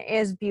husband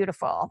is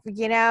beautiful.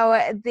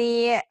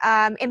 The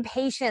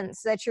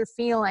impatience that you're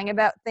feeling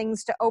about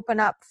things to open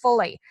up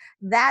fully,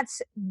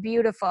 that's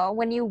beautiful.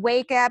 When you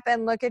wake up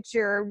and look at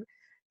your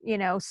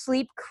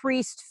sleep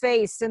creased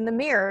face in the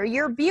mirror,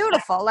 you're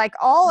beautiful. Like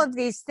all of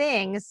these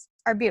things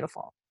are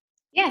beautiful.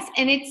 yes,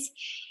 and it's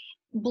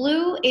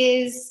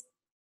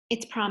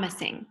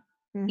promising,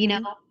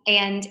 Mm-hmm.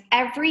 and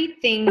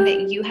everything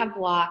that you have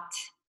walked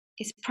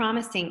is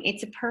promising.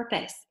 It's a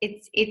purpose.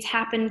 It's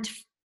happened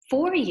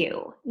for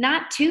you,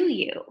 not to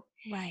you.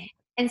 Right.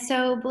 And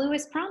so blue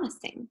is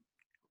promising.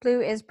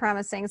 Blue is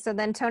promising. So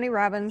then Tony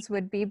Robbins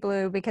would be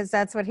blue because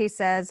that's what he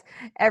says.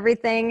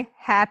 Everything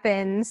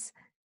happens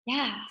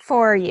Yeah.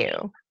 for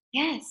you.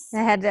 Yes.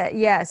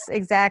 Yes,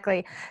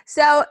 exactly.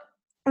 So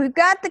we've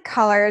got the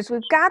colors,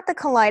 we've got the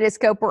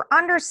kaleidoscope, we're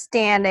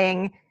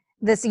understanding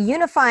this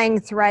unifying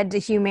thread to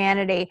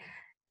humanity.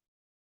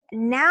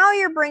 Now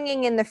you're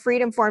bringing in the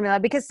freedom formula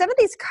because some of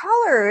these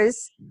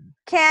colors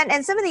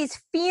and some of these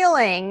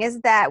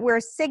feelings that we're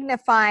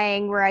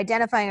signifying, we're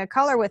identifying a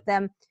color with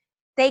them,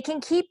 they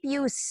can keep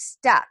you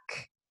stuck.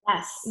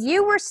 Yes.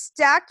 You were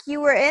stuck. You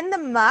were in the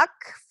muck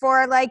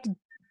for like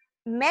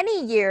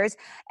many years.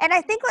 And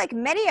I think like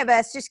many of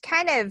us just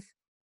kind of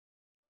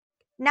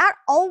not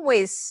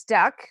always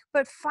stuck,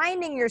 but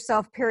finding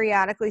yourself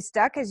periodically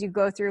stuck as you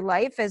go through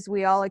life, as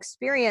we all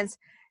experience.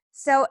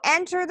 So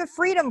enter the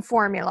freedom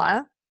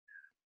formula.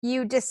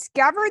 You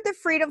discovered the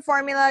freedom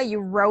formula,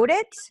 you wrote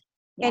it,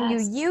 and you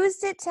Yes.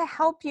 used it to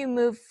help you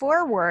move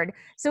forward.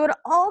 So it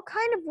all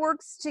kind of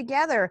works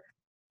together.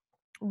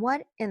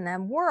 What in the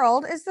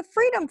world is the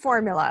freedom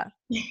formula?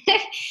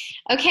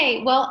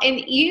 Okay, well,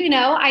 and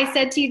I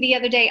said to you the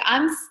other day,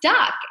 I'm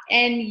stuck.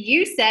 And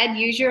you said,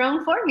 use your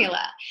own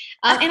formula.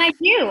 And I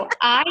do.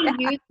 I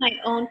use my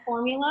own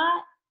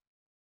formula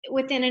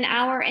within an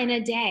hour in a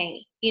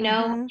day,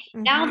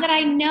 Mm-hmm, now mm-hmm. that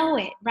I know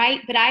it,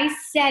 right? But I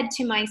said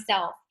to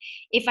myself,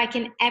 if I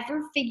can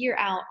ever figure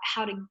out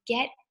how to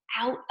get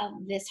out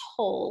of this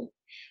hole,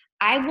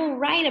 I will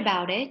write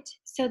about it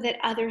so that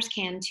others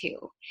can too.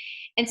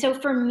 And so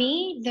for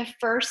me, the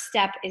first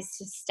step is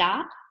to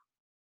stop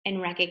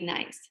and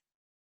recognize.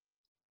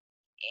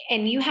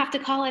 And you have to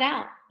call it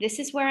out. This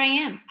is where I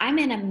am. I'm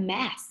in a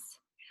mess.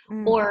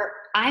 Or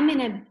I'm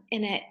in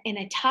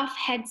a tough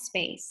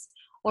headspace,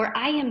 or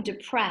I am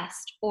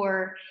depressed,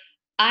 or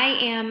I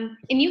am,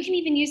 and you can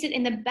even use it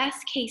in the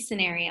best case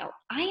scenario.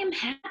 I am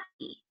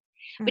happy.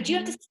 But you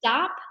have to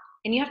stop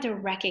and you have to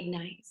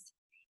recognize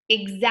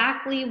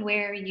exactly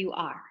where you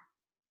are.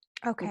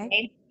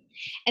 Okay.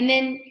 And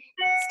then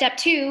step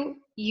 2,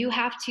 you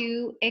have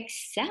to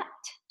accept.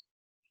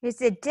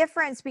 There's a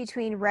difference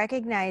between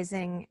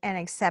recognizing and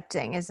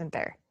accepting, isn't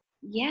there?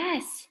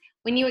 Yes.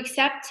 When you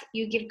accept,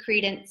 you give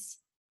credence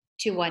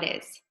to what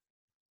is.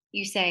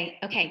 You say,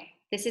 okay,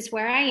 this is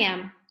where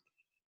I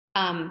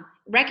am.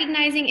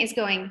 Recognizing is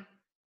going,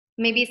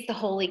 maybe it's the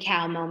holy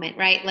cow moment,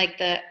 right?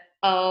 Like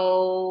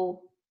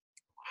oh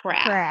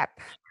crap.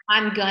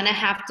 I'm gonna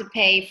have to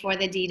pay for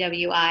the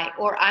DWI,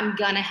 or I'm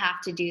gonna have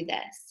to do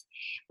this.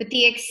 But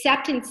the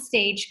acceptance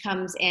stage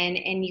comes in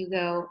and you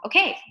go,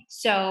 okay,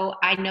 so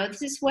I know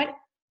this is where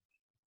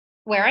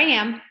I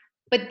am,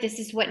 but this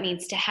is what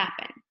needs to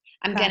happen.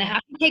 I'm going to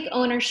have to take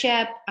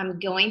ownership. I'm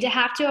going to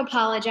have to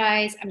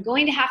apologize. I'm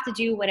going to have to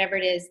do whatever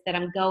it is that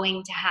I'm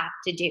going to have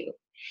to do.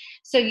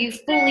 So you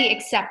fully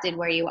accepted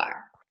where you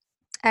are.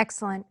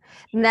 Excellent.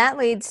 And that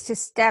leads to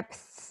step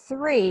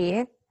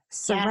 3,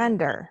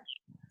 surrender.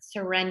 Yes.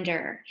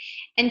 Surrender.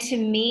 And to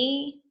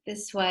me,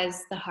 this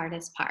was the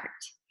hardest part.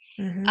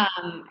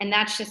 And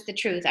that's just the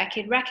truth. I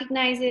could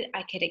recognize it.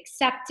 I could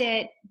accept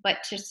it, but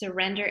to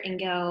surrender and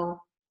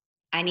go,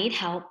 I need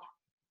help.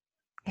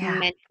 Yeah.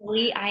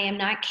 Mentally, I am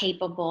not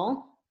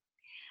capable.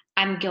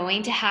 I'm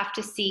going to have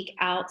to seek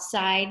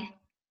outside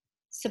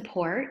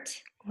support.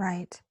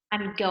 Right.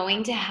 I'm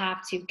going to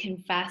have to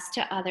confess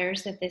to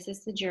others that this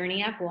is the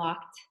journey I've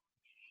walked,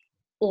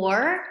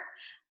 or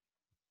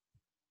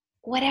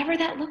whatever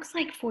that looks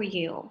like for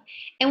you.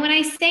 And when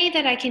I say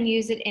that I can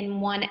use it in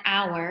 1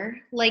 hour,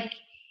 like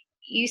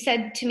you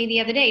said to me the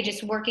other day,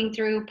 just working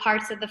through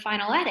parts of the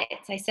final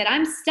edits, I said,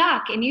 I'm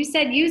stuck. And you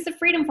said, use the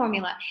freedom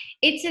formula.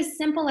 It's as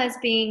simple as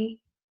being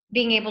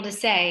able to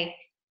say,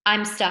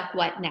 I'm stuck,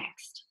 what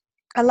next?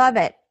 I love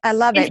it. I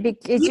love And it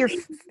because you can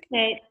use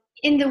it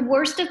in the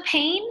worst of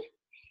pain,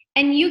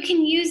 and you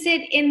can use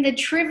it in the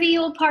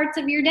trivial parts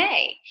of your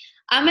day.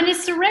 I'm going to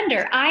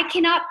surrender. I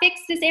cannot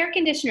fix this air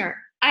conditioner.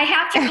 I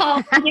have to call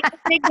and get the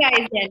big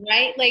guys in,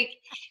 right? Like,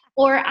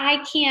 or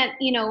I can't,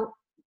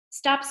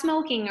 stop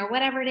smoking or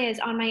whatever it is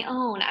on my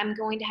own. I'm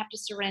going to have to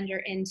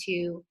surrender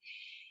into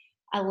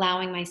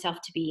allowing myself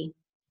to be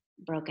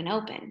broken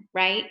open,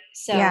 right?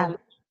 yeah, So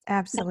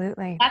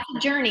absolutely. that's a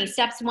journey.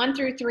 Steps 1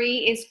 through 3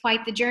 is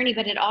quite the journey,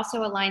 but it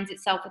also aligns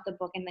itself with the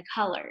book and the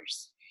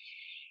colors.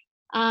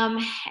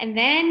 And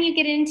then you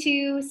get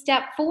into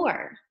step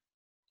 4.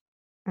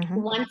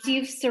 Mm-hmm. Once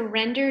you've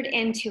surrendered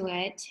into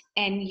it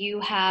and you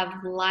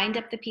have lined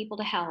up the people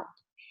to help,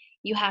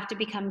 you have to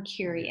become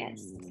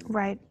curious.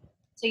 Right.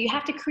 So you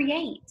have to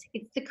create.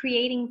 It's the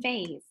creating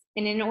phase.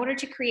 And in order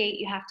to create,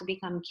 you have to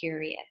become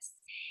curious.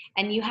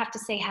 And you have to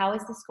say, how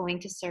is this going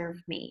to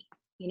serve me?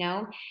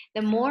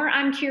 The more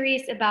I'm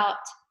curious about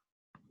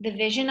the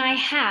vision I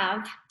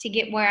have to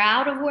get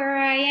out of where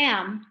I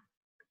am,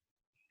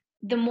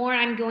 the more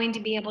I'm going to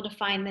be able to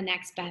find the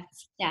next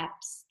best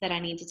steps that I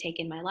need to take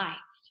in my life.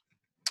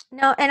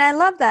 No, and I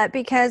love that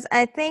because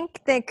I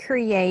think they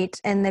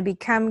create and they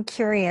become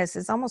curious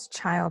is almost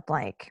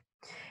childlike.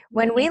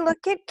 When we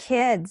look at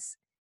kids,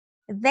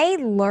 they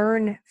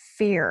learn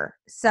fear.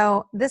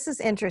 So this is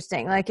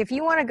interesting. Like if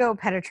you want to go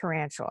pet a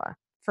tarantula,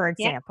 for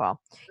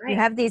example, you Right.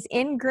 have these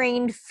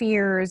ingrained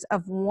fears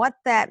of what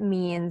that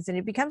means, and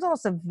it becomes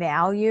almost a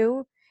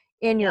value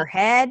in your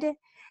head.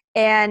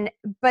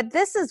 But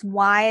this is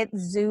why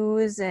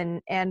zoos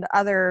and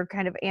other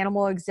kind of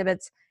animal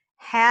exhibits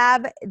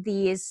have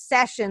these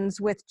sessions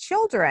with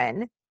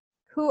children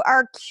who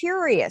are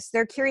curious.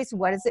 They're curious,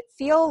 what does it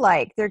feel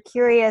like? They're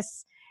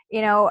curious,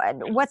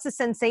 what's the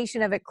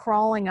sensation of it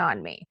crawling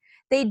on me?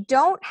 They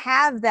don't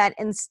have that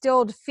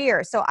instilled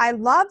fear. So I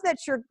love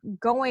that you're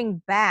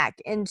going back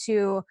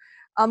into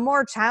a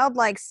more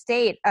childlike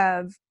state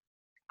of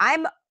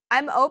I'm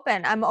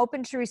open. I'm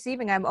open to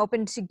receiving. I'm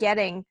open to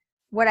getting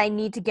what I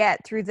need to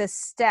get through this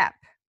step.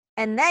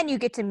 And then you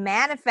get to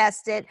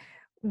manifest it,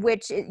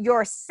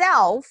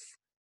 yourself,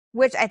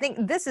 which I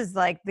think this is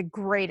like the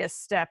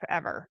greatest step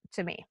ever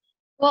to me.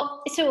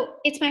 Well, so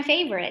it's my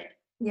favorite.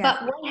 Yeah.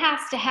 But what has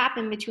to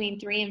happen between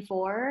 3 and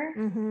 4?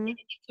 Mm-hmm.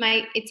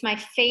 It's my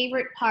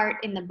favorite part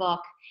in the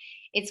book.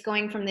 It's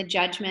going from the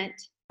judgment,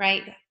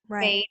 right?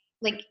 Right.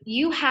 Like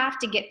you have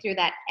to get through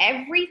that.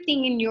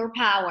 Everything in your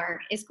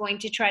power is going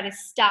to try to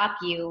stop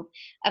you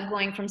of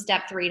going from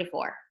step 3 to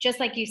 4.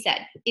 Just like you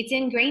said, it's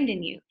ingrained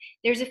in you.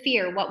 There's a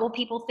fear. What will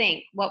people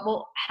think?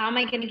 How am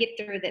I going to get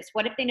through this?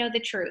 What if they know the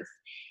truth?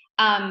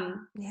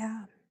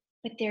 Yeah.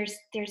 But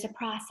there's a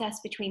process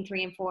between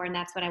 3 and 4, and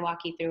that's what I walk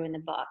you through in the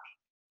book.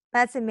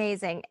 That's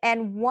amazing.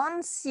 And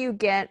once you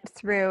get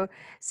through,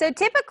 so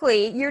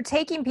typically you're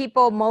taking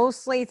people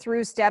mostly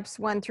through steps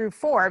 1 through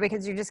 4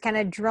 because you're just kind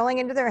of drilling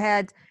into their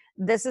heads.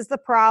 This is the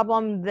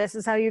problem. This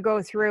is how you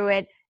go through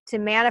it to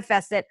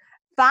manifest it.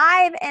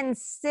 5 and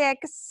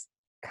 6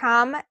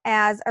 come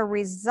as a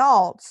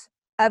result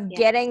of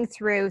getting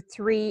through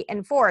 3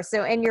 and 4.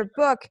 So in your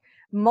book,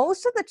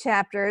 most of the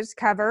chapters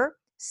cover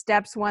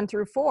steps 1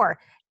 through 4.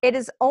 It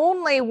is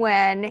only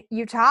when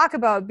you talk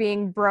about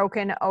being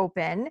broken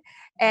open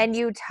and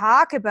you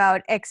talk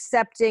about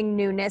accepting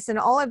newness and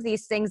all of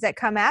these things that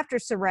come after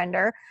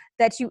surrender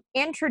that you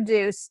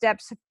introduce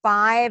steps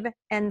 5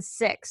 and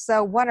 6.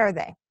 So what are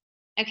they?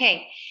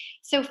 Okay.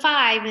 So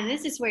 5, and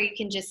this is where you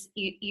can just,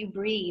 you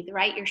breathe,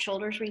 right? Your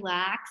shoulders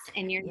relax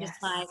and you're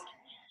just like,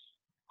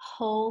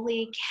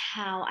 holy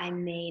cow, I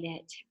made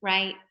it,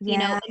 right?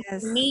 Yes. For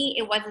me,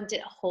 it wasn't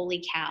a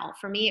holy cow.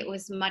 For me, it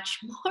was much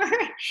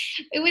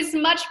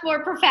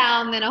more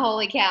profound than a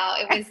holy cow.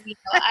 It was,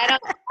 I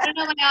don't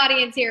know my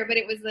audience here, but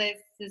it was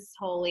this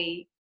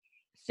holy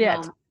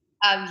moment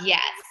of yes.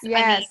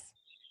 I mean,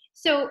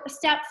 so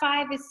step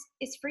 5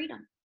 is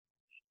freedom.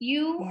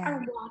 You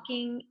are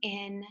walking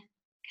in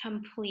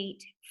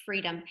complete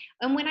freedom.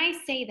 And when I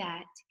say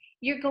that,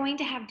 you're going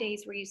to have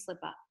days where you slip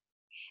up.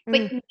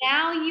 But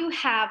now you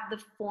have the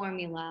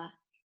formula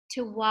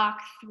to walk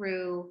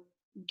through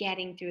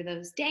getting through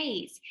those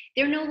days.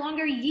 They're no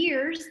longer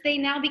years, they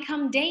now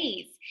become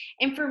days.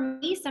 And for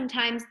me,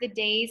 sometimes the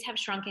days have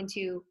shrunk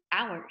into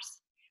hours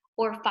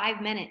or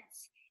 5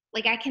 minutes.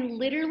 Like I can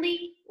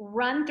literally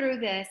run through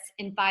this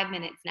in 5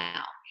 minutes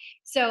now.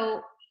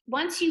 So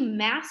once you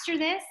master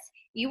this,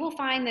 you will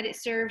find that it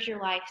serves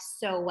your life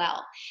so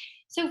well.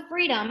 So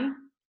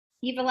freedom,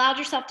 You've allowed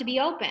yourself to be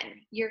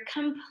open. You're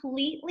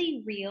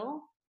completely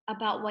real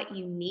about what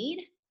you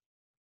need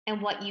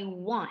and what you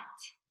want.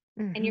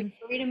 And you're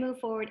Hmm. free to move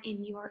forward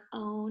in your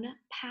own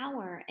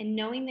power and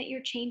knowing that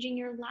you're changing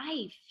your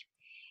life.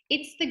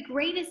 It's the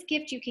greatest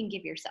gift you can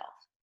give yourself.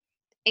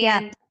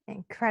 Yes, And yeah,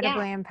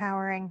 incredibly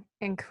empowering,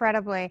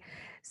 incredibly.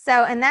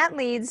 So, and that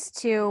leads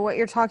to what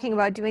you're talking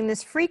about, doing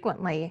this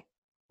frequently,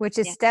 which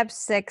is yeah, step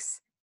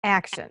 6,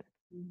 action.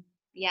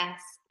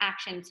 yes,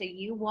 action. So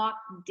you walk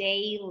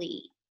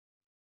daily,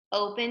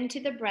 open to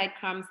the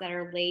breadcrumbs that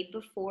are laid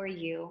before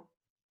you,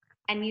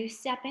 and you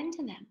step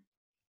into them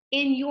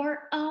in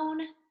your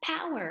own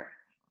power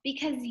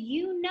because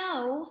you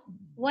know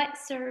what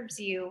serves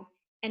you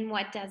and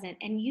what doesn't.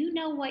 And you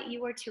know what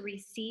you are to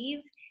receive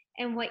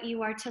and what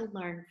you are to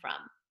learn from,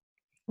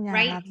 Yeah, I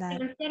right? love that.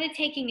 So instead of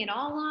taking it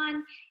all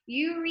on,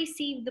 you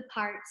receive the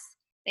parts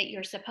that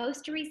you're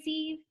supposed to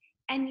receive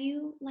and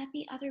you let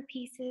the other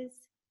pieces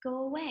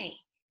go away.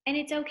 And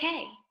it's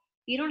okay.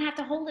 You don't have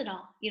to hold it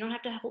all. You don't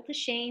have to hold the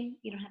shame.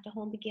 You don't have to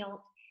hold the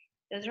guilt.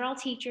 Those are all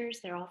teachers,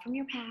 they're all from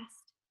your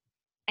past,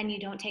 and you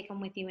don't take them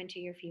with you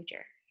into your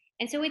future.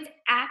 And so it's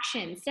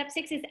action. Step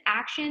 6 is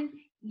action.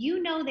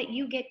 You know that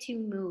you get to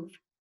move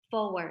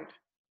forward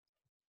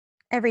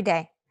Every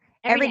day.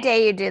 every Every day.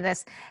 day you do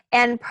this.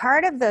 And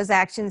part of those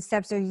action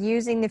steps are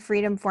using the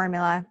freedom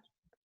formula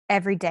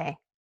every day.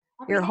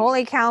 Every Your day.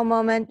 holy cow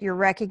moment, you're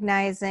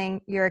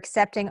recognizing, you're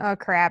accepting, oh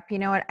crap, you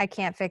know what? I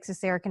can't fix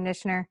this air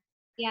conditioner.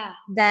 Yeah.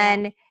 Yeah.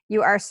 Then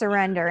you are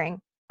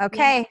surrendering. Yes.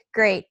 Okay,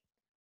 great.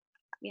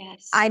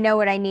 Yes. I know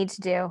what I need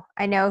to do.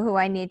 I know who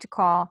I need to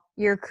call.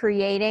 You're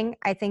creating.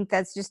 I think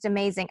that's just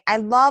amazing. I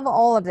love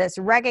all of this.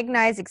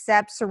 Recognize,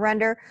 accept,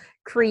 surrender,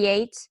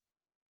 create,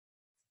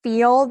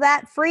 feel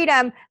that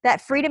freedom.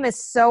 That freedom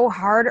is so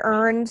hard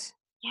earned.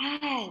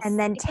 Yes. And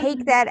then It's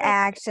take that amazing.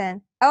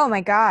 action. Oh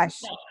my gosh.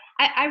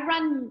 I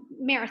run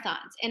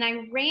marathons, and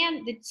I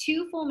ran the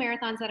 2 full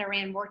marathons that I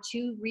ran were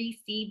to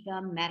receive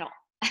the medal.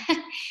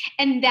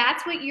 And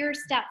that's what your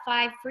step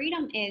 5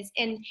 freedom is.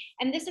 And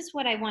this is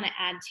what I want to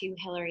add to,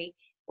 Hillary.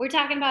 We're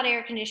talking about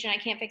air conditioning.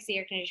 I can't fix the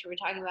air conditioner.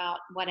 We're talking about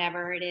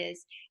whatever it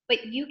is.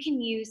 But you can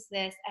use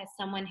this as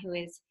someone who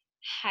is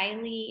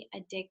highly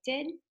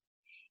addicted.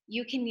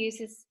 You can use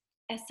this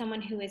as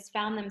someone who has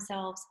found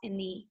themselves in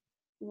the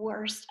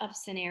worst of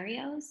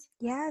scenarios.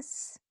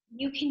 Yes.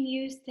 You can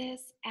use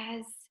this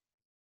as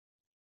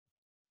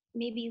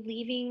maybe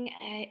leaving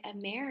a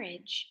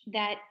marriage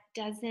that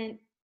doesn't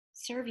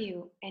serve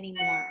you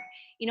anymore.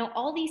 You know,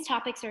 all these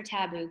topics are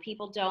taboo.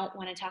 People don't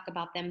want to talk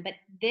about them, but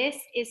this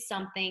is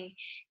something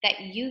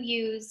that you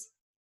use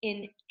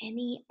in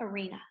any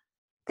arena.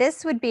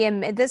 This would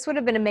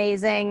have been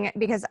amazing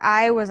because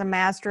I was a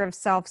master of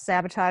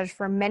self-sabotage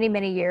for many,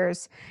 many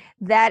years.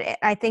 That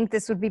I think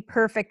this would be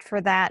perfect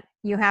for that.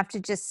 You have to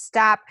just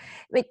stop.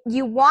 But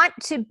you want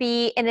to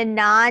be in a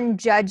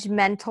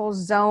non-judgmental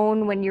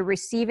zone when you're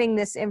receiving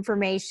this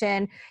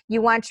information.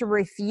 You want to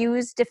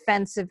refuse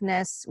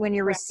defensiveness when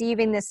you're Right.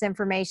 receiving this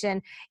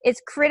information.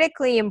 It's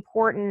critically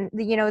important,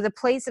 the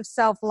place of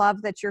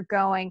self-love that you're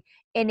going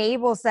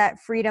enables that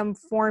freedom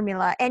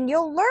formula. And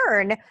you'll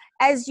learn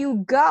as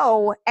you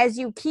go, as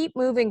you keep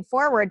moving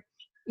forward,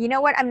 you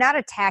know what? I'm not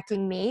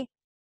attacking me.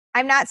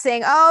 I'm not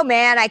saying, oh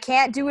man, I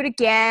can't do it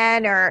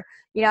again, or,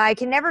 I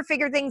can never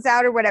figure things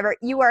out or whatever.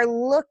 You are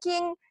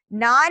looking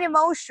non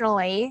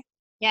emotionally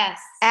Yes.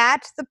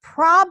 at the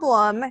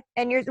problem,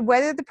 and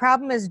whether the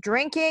problem is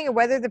drinking or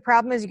whether the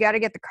problem is you got to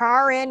get the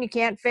car in, you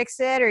can't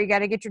fix it, or you got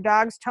to get your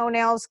dog's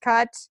toenails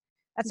cut.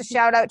 That's a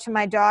shout out to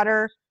my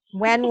daughter.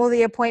 When will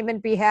the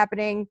appointment be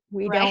happening?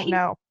 We Right. don't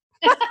know.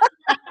 It's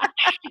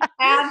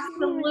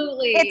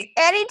Absolutely.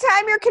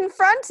 anytime you're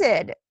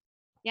confronted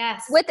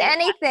Yes. with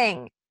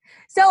anything.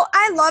 So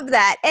I love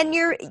that. And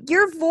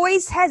your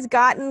voice has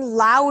gotten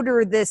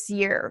louder this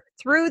year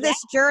through Yeah.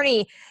 this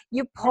journey.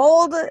 You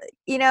pulled,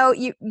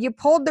 you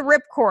pulled the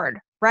ripcord,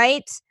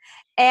 right?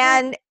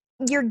 And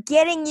you're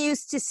getting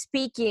used to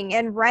speaking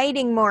and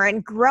writing more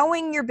and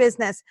growing your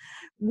business.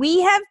 We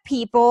have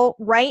people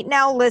right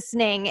now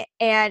listening.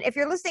 And if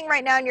you're listening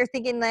right now and you're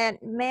thinking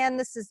that, man,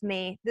 this is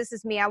me. This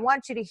is me. I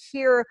want you to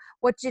hear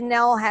what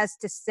Janelle has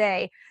to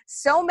say.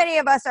 So many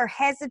of us are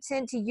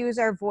hesitant to use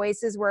our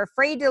voices. We're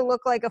afraid to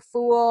look like a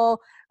fool.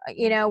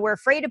 We're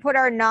afraid to put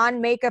our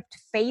non-makeup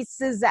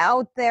faces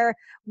out there.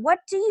 What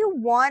do you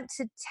want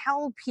to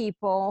tell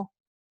people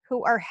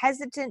who are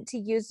hesitant to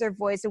use their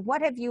voice? And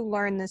what have you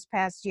learned this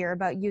past year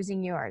about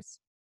using yours?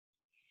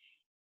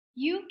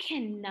 You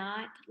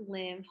cannot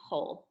live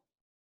whole.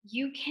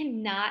 You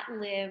cannot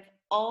live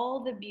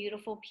all the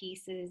beautiful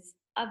pieces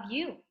of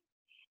you.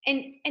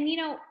 And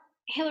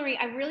Hillary,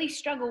 I really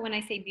struggle when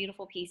I say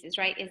beautiful pieces,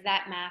 right? Is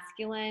that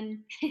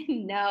masculine?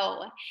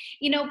 No.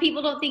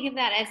 People don't think of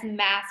that as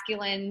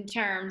masculine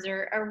terms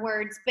or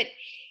words, but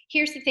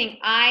here's the thing.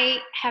 I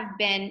have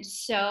been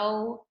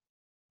so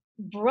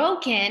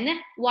broken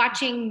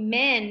watching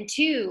men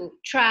too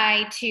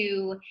try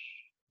to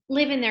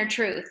live in their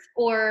truth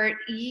or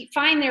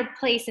find their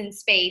place in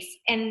space,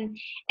 and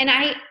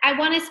I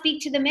want to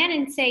speak to the men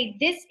and say,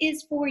 this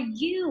is for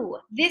you.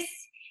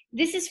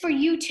 this is for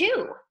you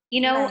too.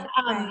 You know,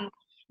 Right.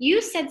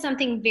 you said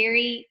something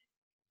very,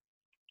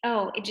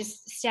 it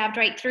just stabbed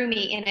right through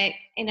me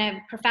in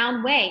a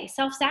profound way.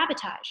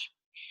 Self-sabotage.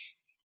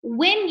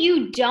 When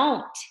you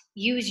don't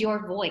use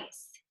your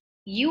voice,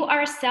 you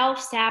are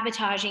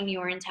self-sabotaging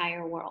your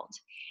entire world.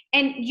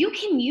 And you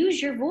can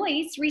use your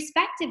voice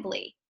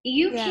respectively.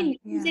 You Yeah, can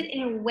use yeah. it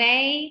in a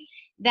way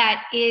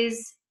that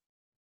is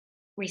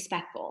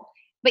respectful.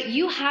 But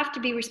you have to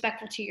be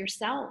respectful to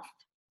yourself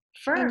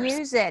And first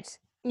use it.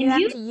 You and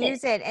have use to it.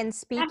 use it and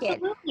speak it.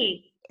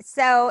 Absolutely.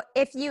 So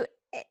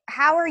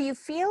how are you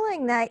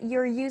feeling that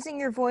you're using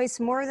your voice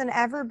more than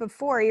ever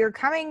before? You're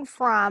coming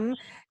from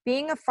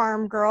being a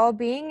farm girl,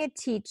 being a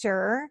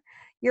teacher,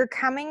 you're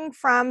coming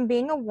from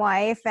being a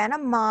wife and a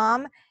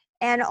mom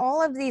and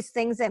all of these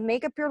things that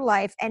make up your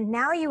life. And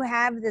now you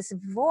have this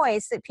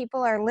voice that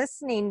people are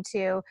listening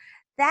to.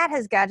 That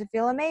has got to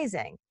feel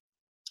amazing.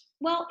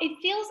 Well, it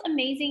feels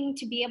amazing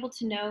to be able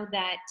to know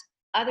that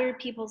other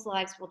people's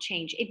lives will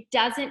change. It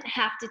doesn't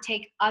have to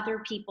take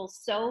other people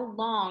so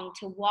long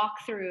to walk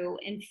through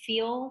and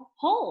feel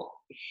whole.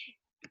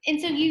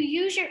 And so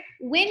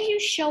when you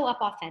show up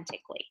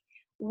authentically,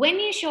 when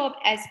you show up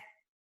as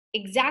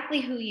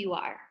exactly who you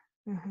are,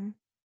 Mm-hmm.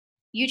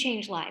 you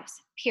change lives,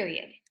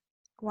 period.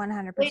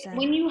 100%.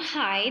 When you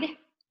hide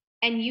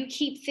and you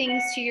keep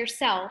things to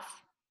yourself,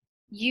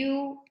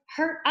 you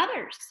hurt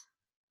others.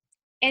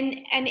 And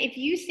if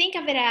you think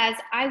of it as,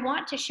 I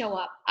want to show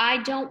up,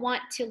 I don't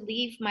want to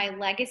leave my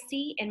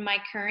legacy in my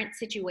current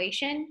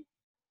situation,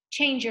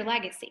 change your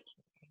legacy.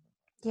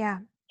 Yeah,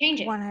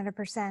 Change it.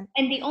 100%.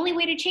 And the only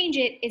way to change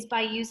it is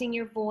by using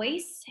your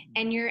voice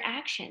and your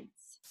actions.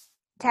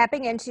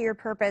 Tapping into your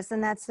purpose.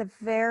 And that's the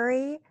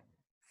very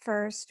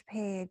first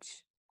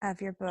page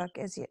of your book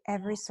is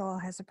every soul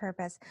has a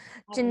purpose.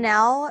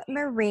 Janelle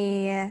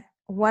Marie,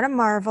 what a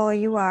marvel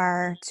you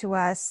are to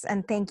us.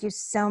 And thank you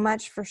so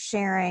much for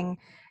sharing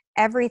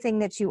everything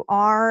that you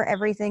are,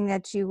 everything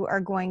that you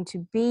are going to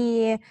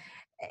be,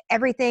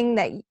 everything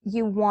that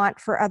you want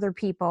for other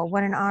people.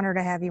 What an honor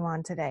to have you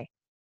on today.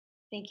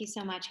 Thank you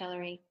so much,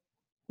 Hillary.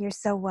 You're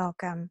so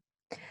welcome.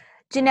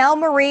 Janelle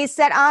Marie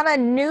set on a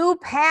new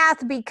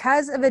path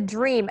because of a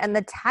dream and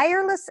the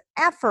tireless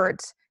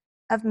effort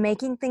of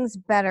making things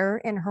better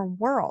in her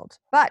world.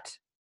 But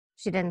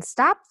she didn't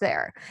stop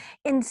there.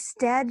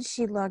 Instead,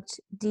 she looked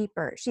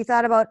deeper. She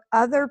thought about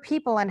other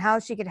people and how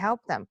she could help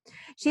them.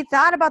 She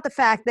thought about the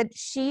fact that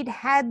she'd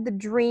had the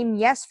dream,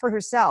 yes, for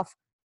herself,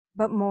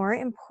 but more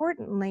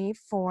importantly,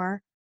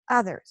 for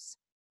others.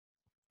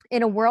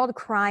 In a world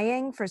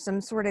crying for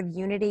some sort of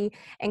unity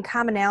and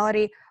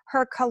commonality,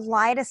 her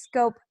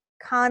kaleidoscope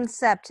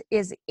concept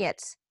is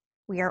it.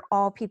 We are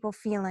all people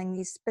feeling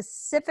these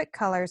specific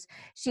colors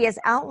she has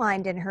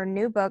outlined in her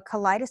new book,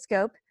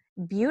 Kaleidoscope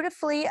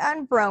Beautifully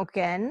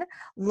Unbroken,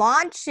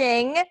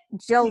 launching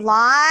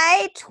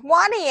July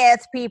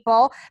 20th,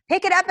 people.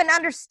 Pick it up and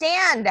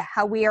understand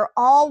how we are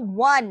all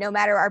one, no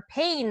matter our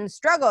pain,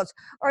 struggles,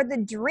 or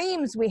the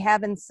dreams we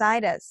have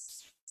inside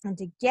us. And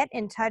to get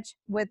in touch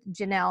with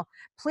Janelle,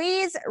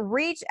 please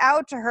reach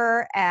out to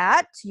her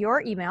at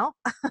your email.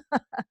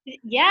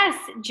 Yes,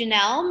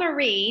 Janelle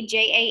Marie,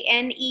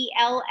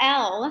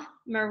 Janell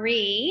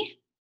Marie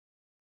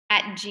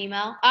at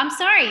Gmail. I'm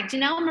sorry,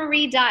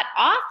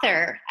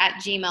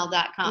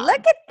 janellemarie.author@gmail.com.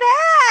 Look at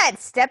that.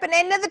 Stepping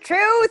into the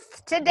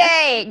truth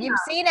today. You've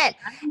seen it.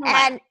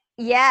 And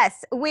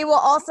yes, we will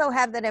also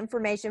have that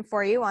information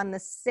for you on the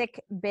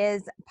Sick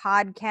Biz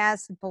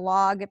podcast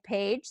blog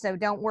page. So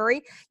don't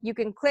worry. You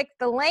can click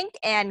the link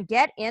and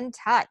get in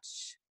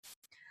touch.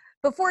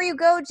 Before you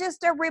go,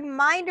 just a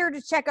reminder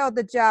to check out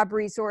the job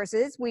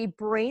resources we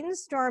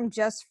brainstorm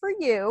just for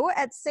you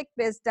at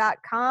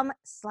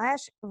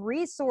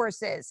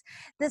sickbiz.com/resources.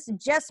 This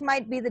just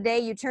might be the day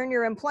you turn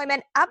your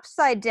employment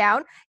upside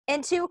down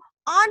into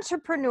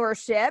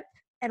entrepreneurship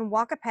and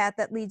walk a path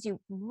that leads you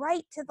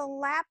right to the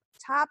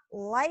laptop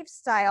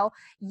lifestyle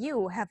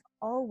you have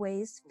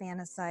always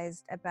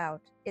fantasized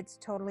about. It's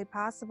totally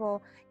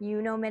possible.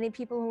 You know many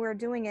people who are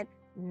doing it.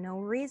 No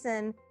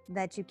reason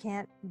that you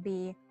can't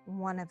be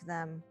one of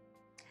them.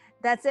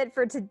 That's it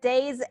for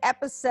today's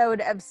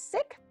episode of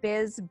Sick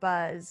Biz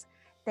Buzz.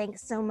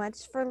 Thanks so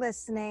much for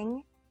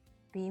listening.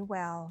 Be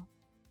well.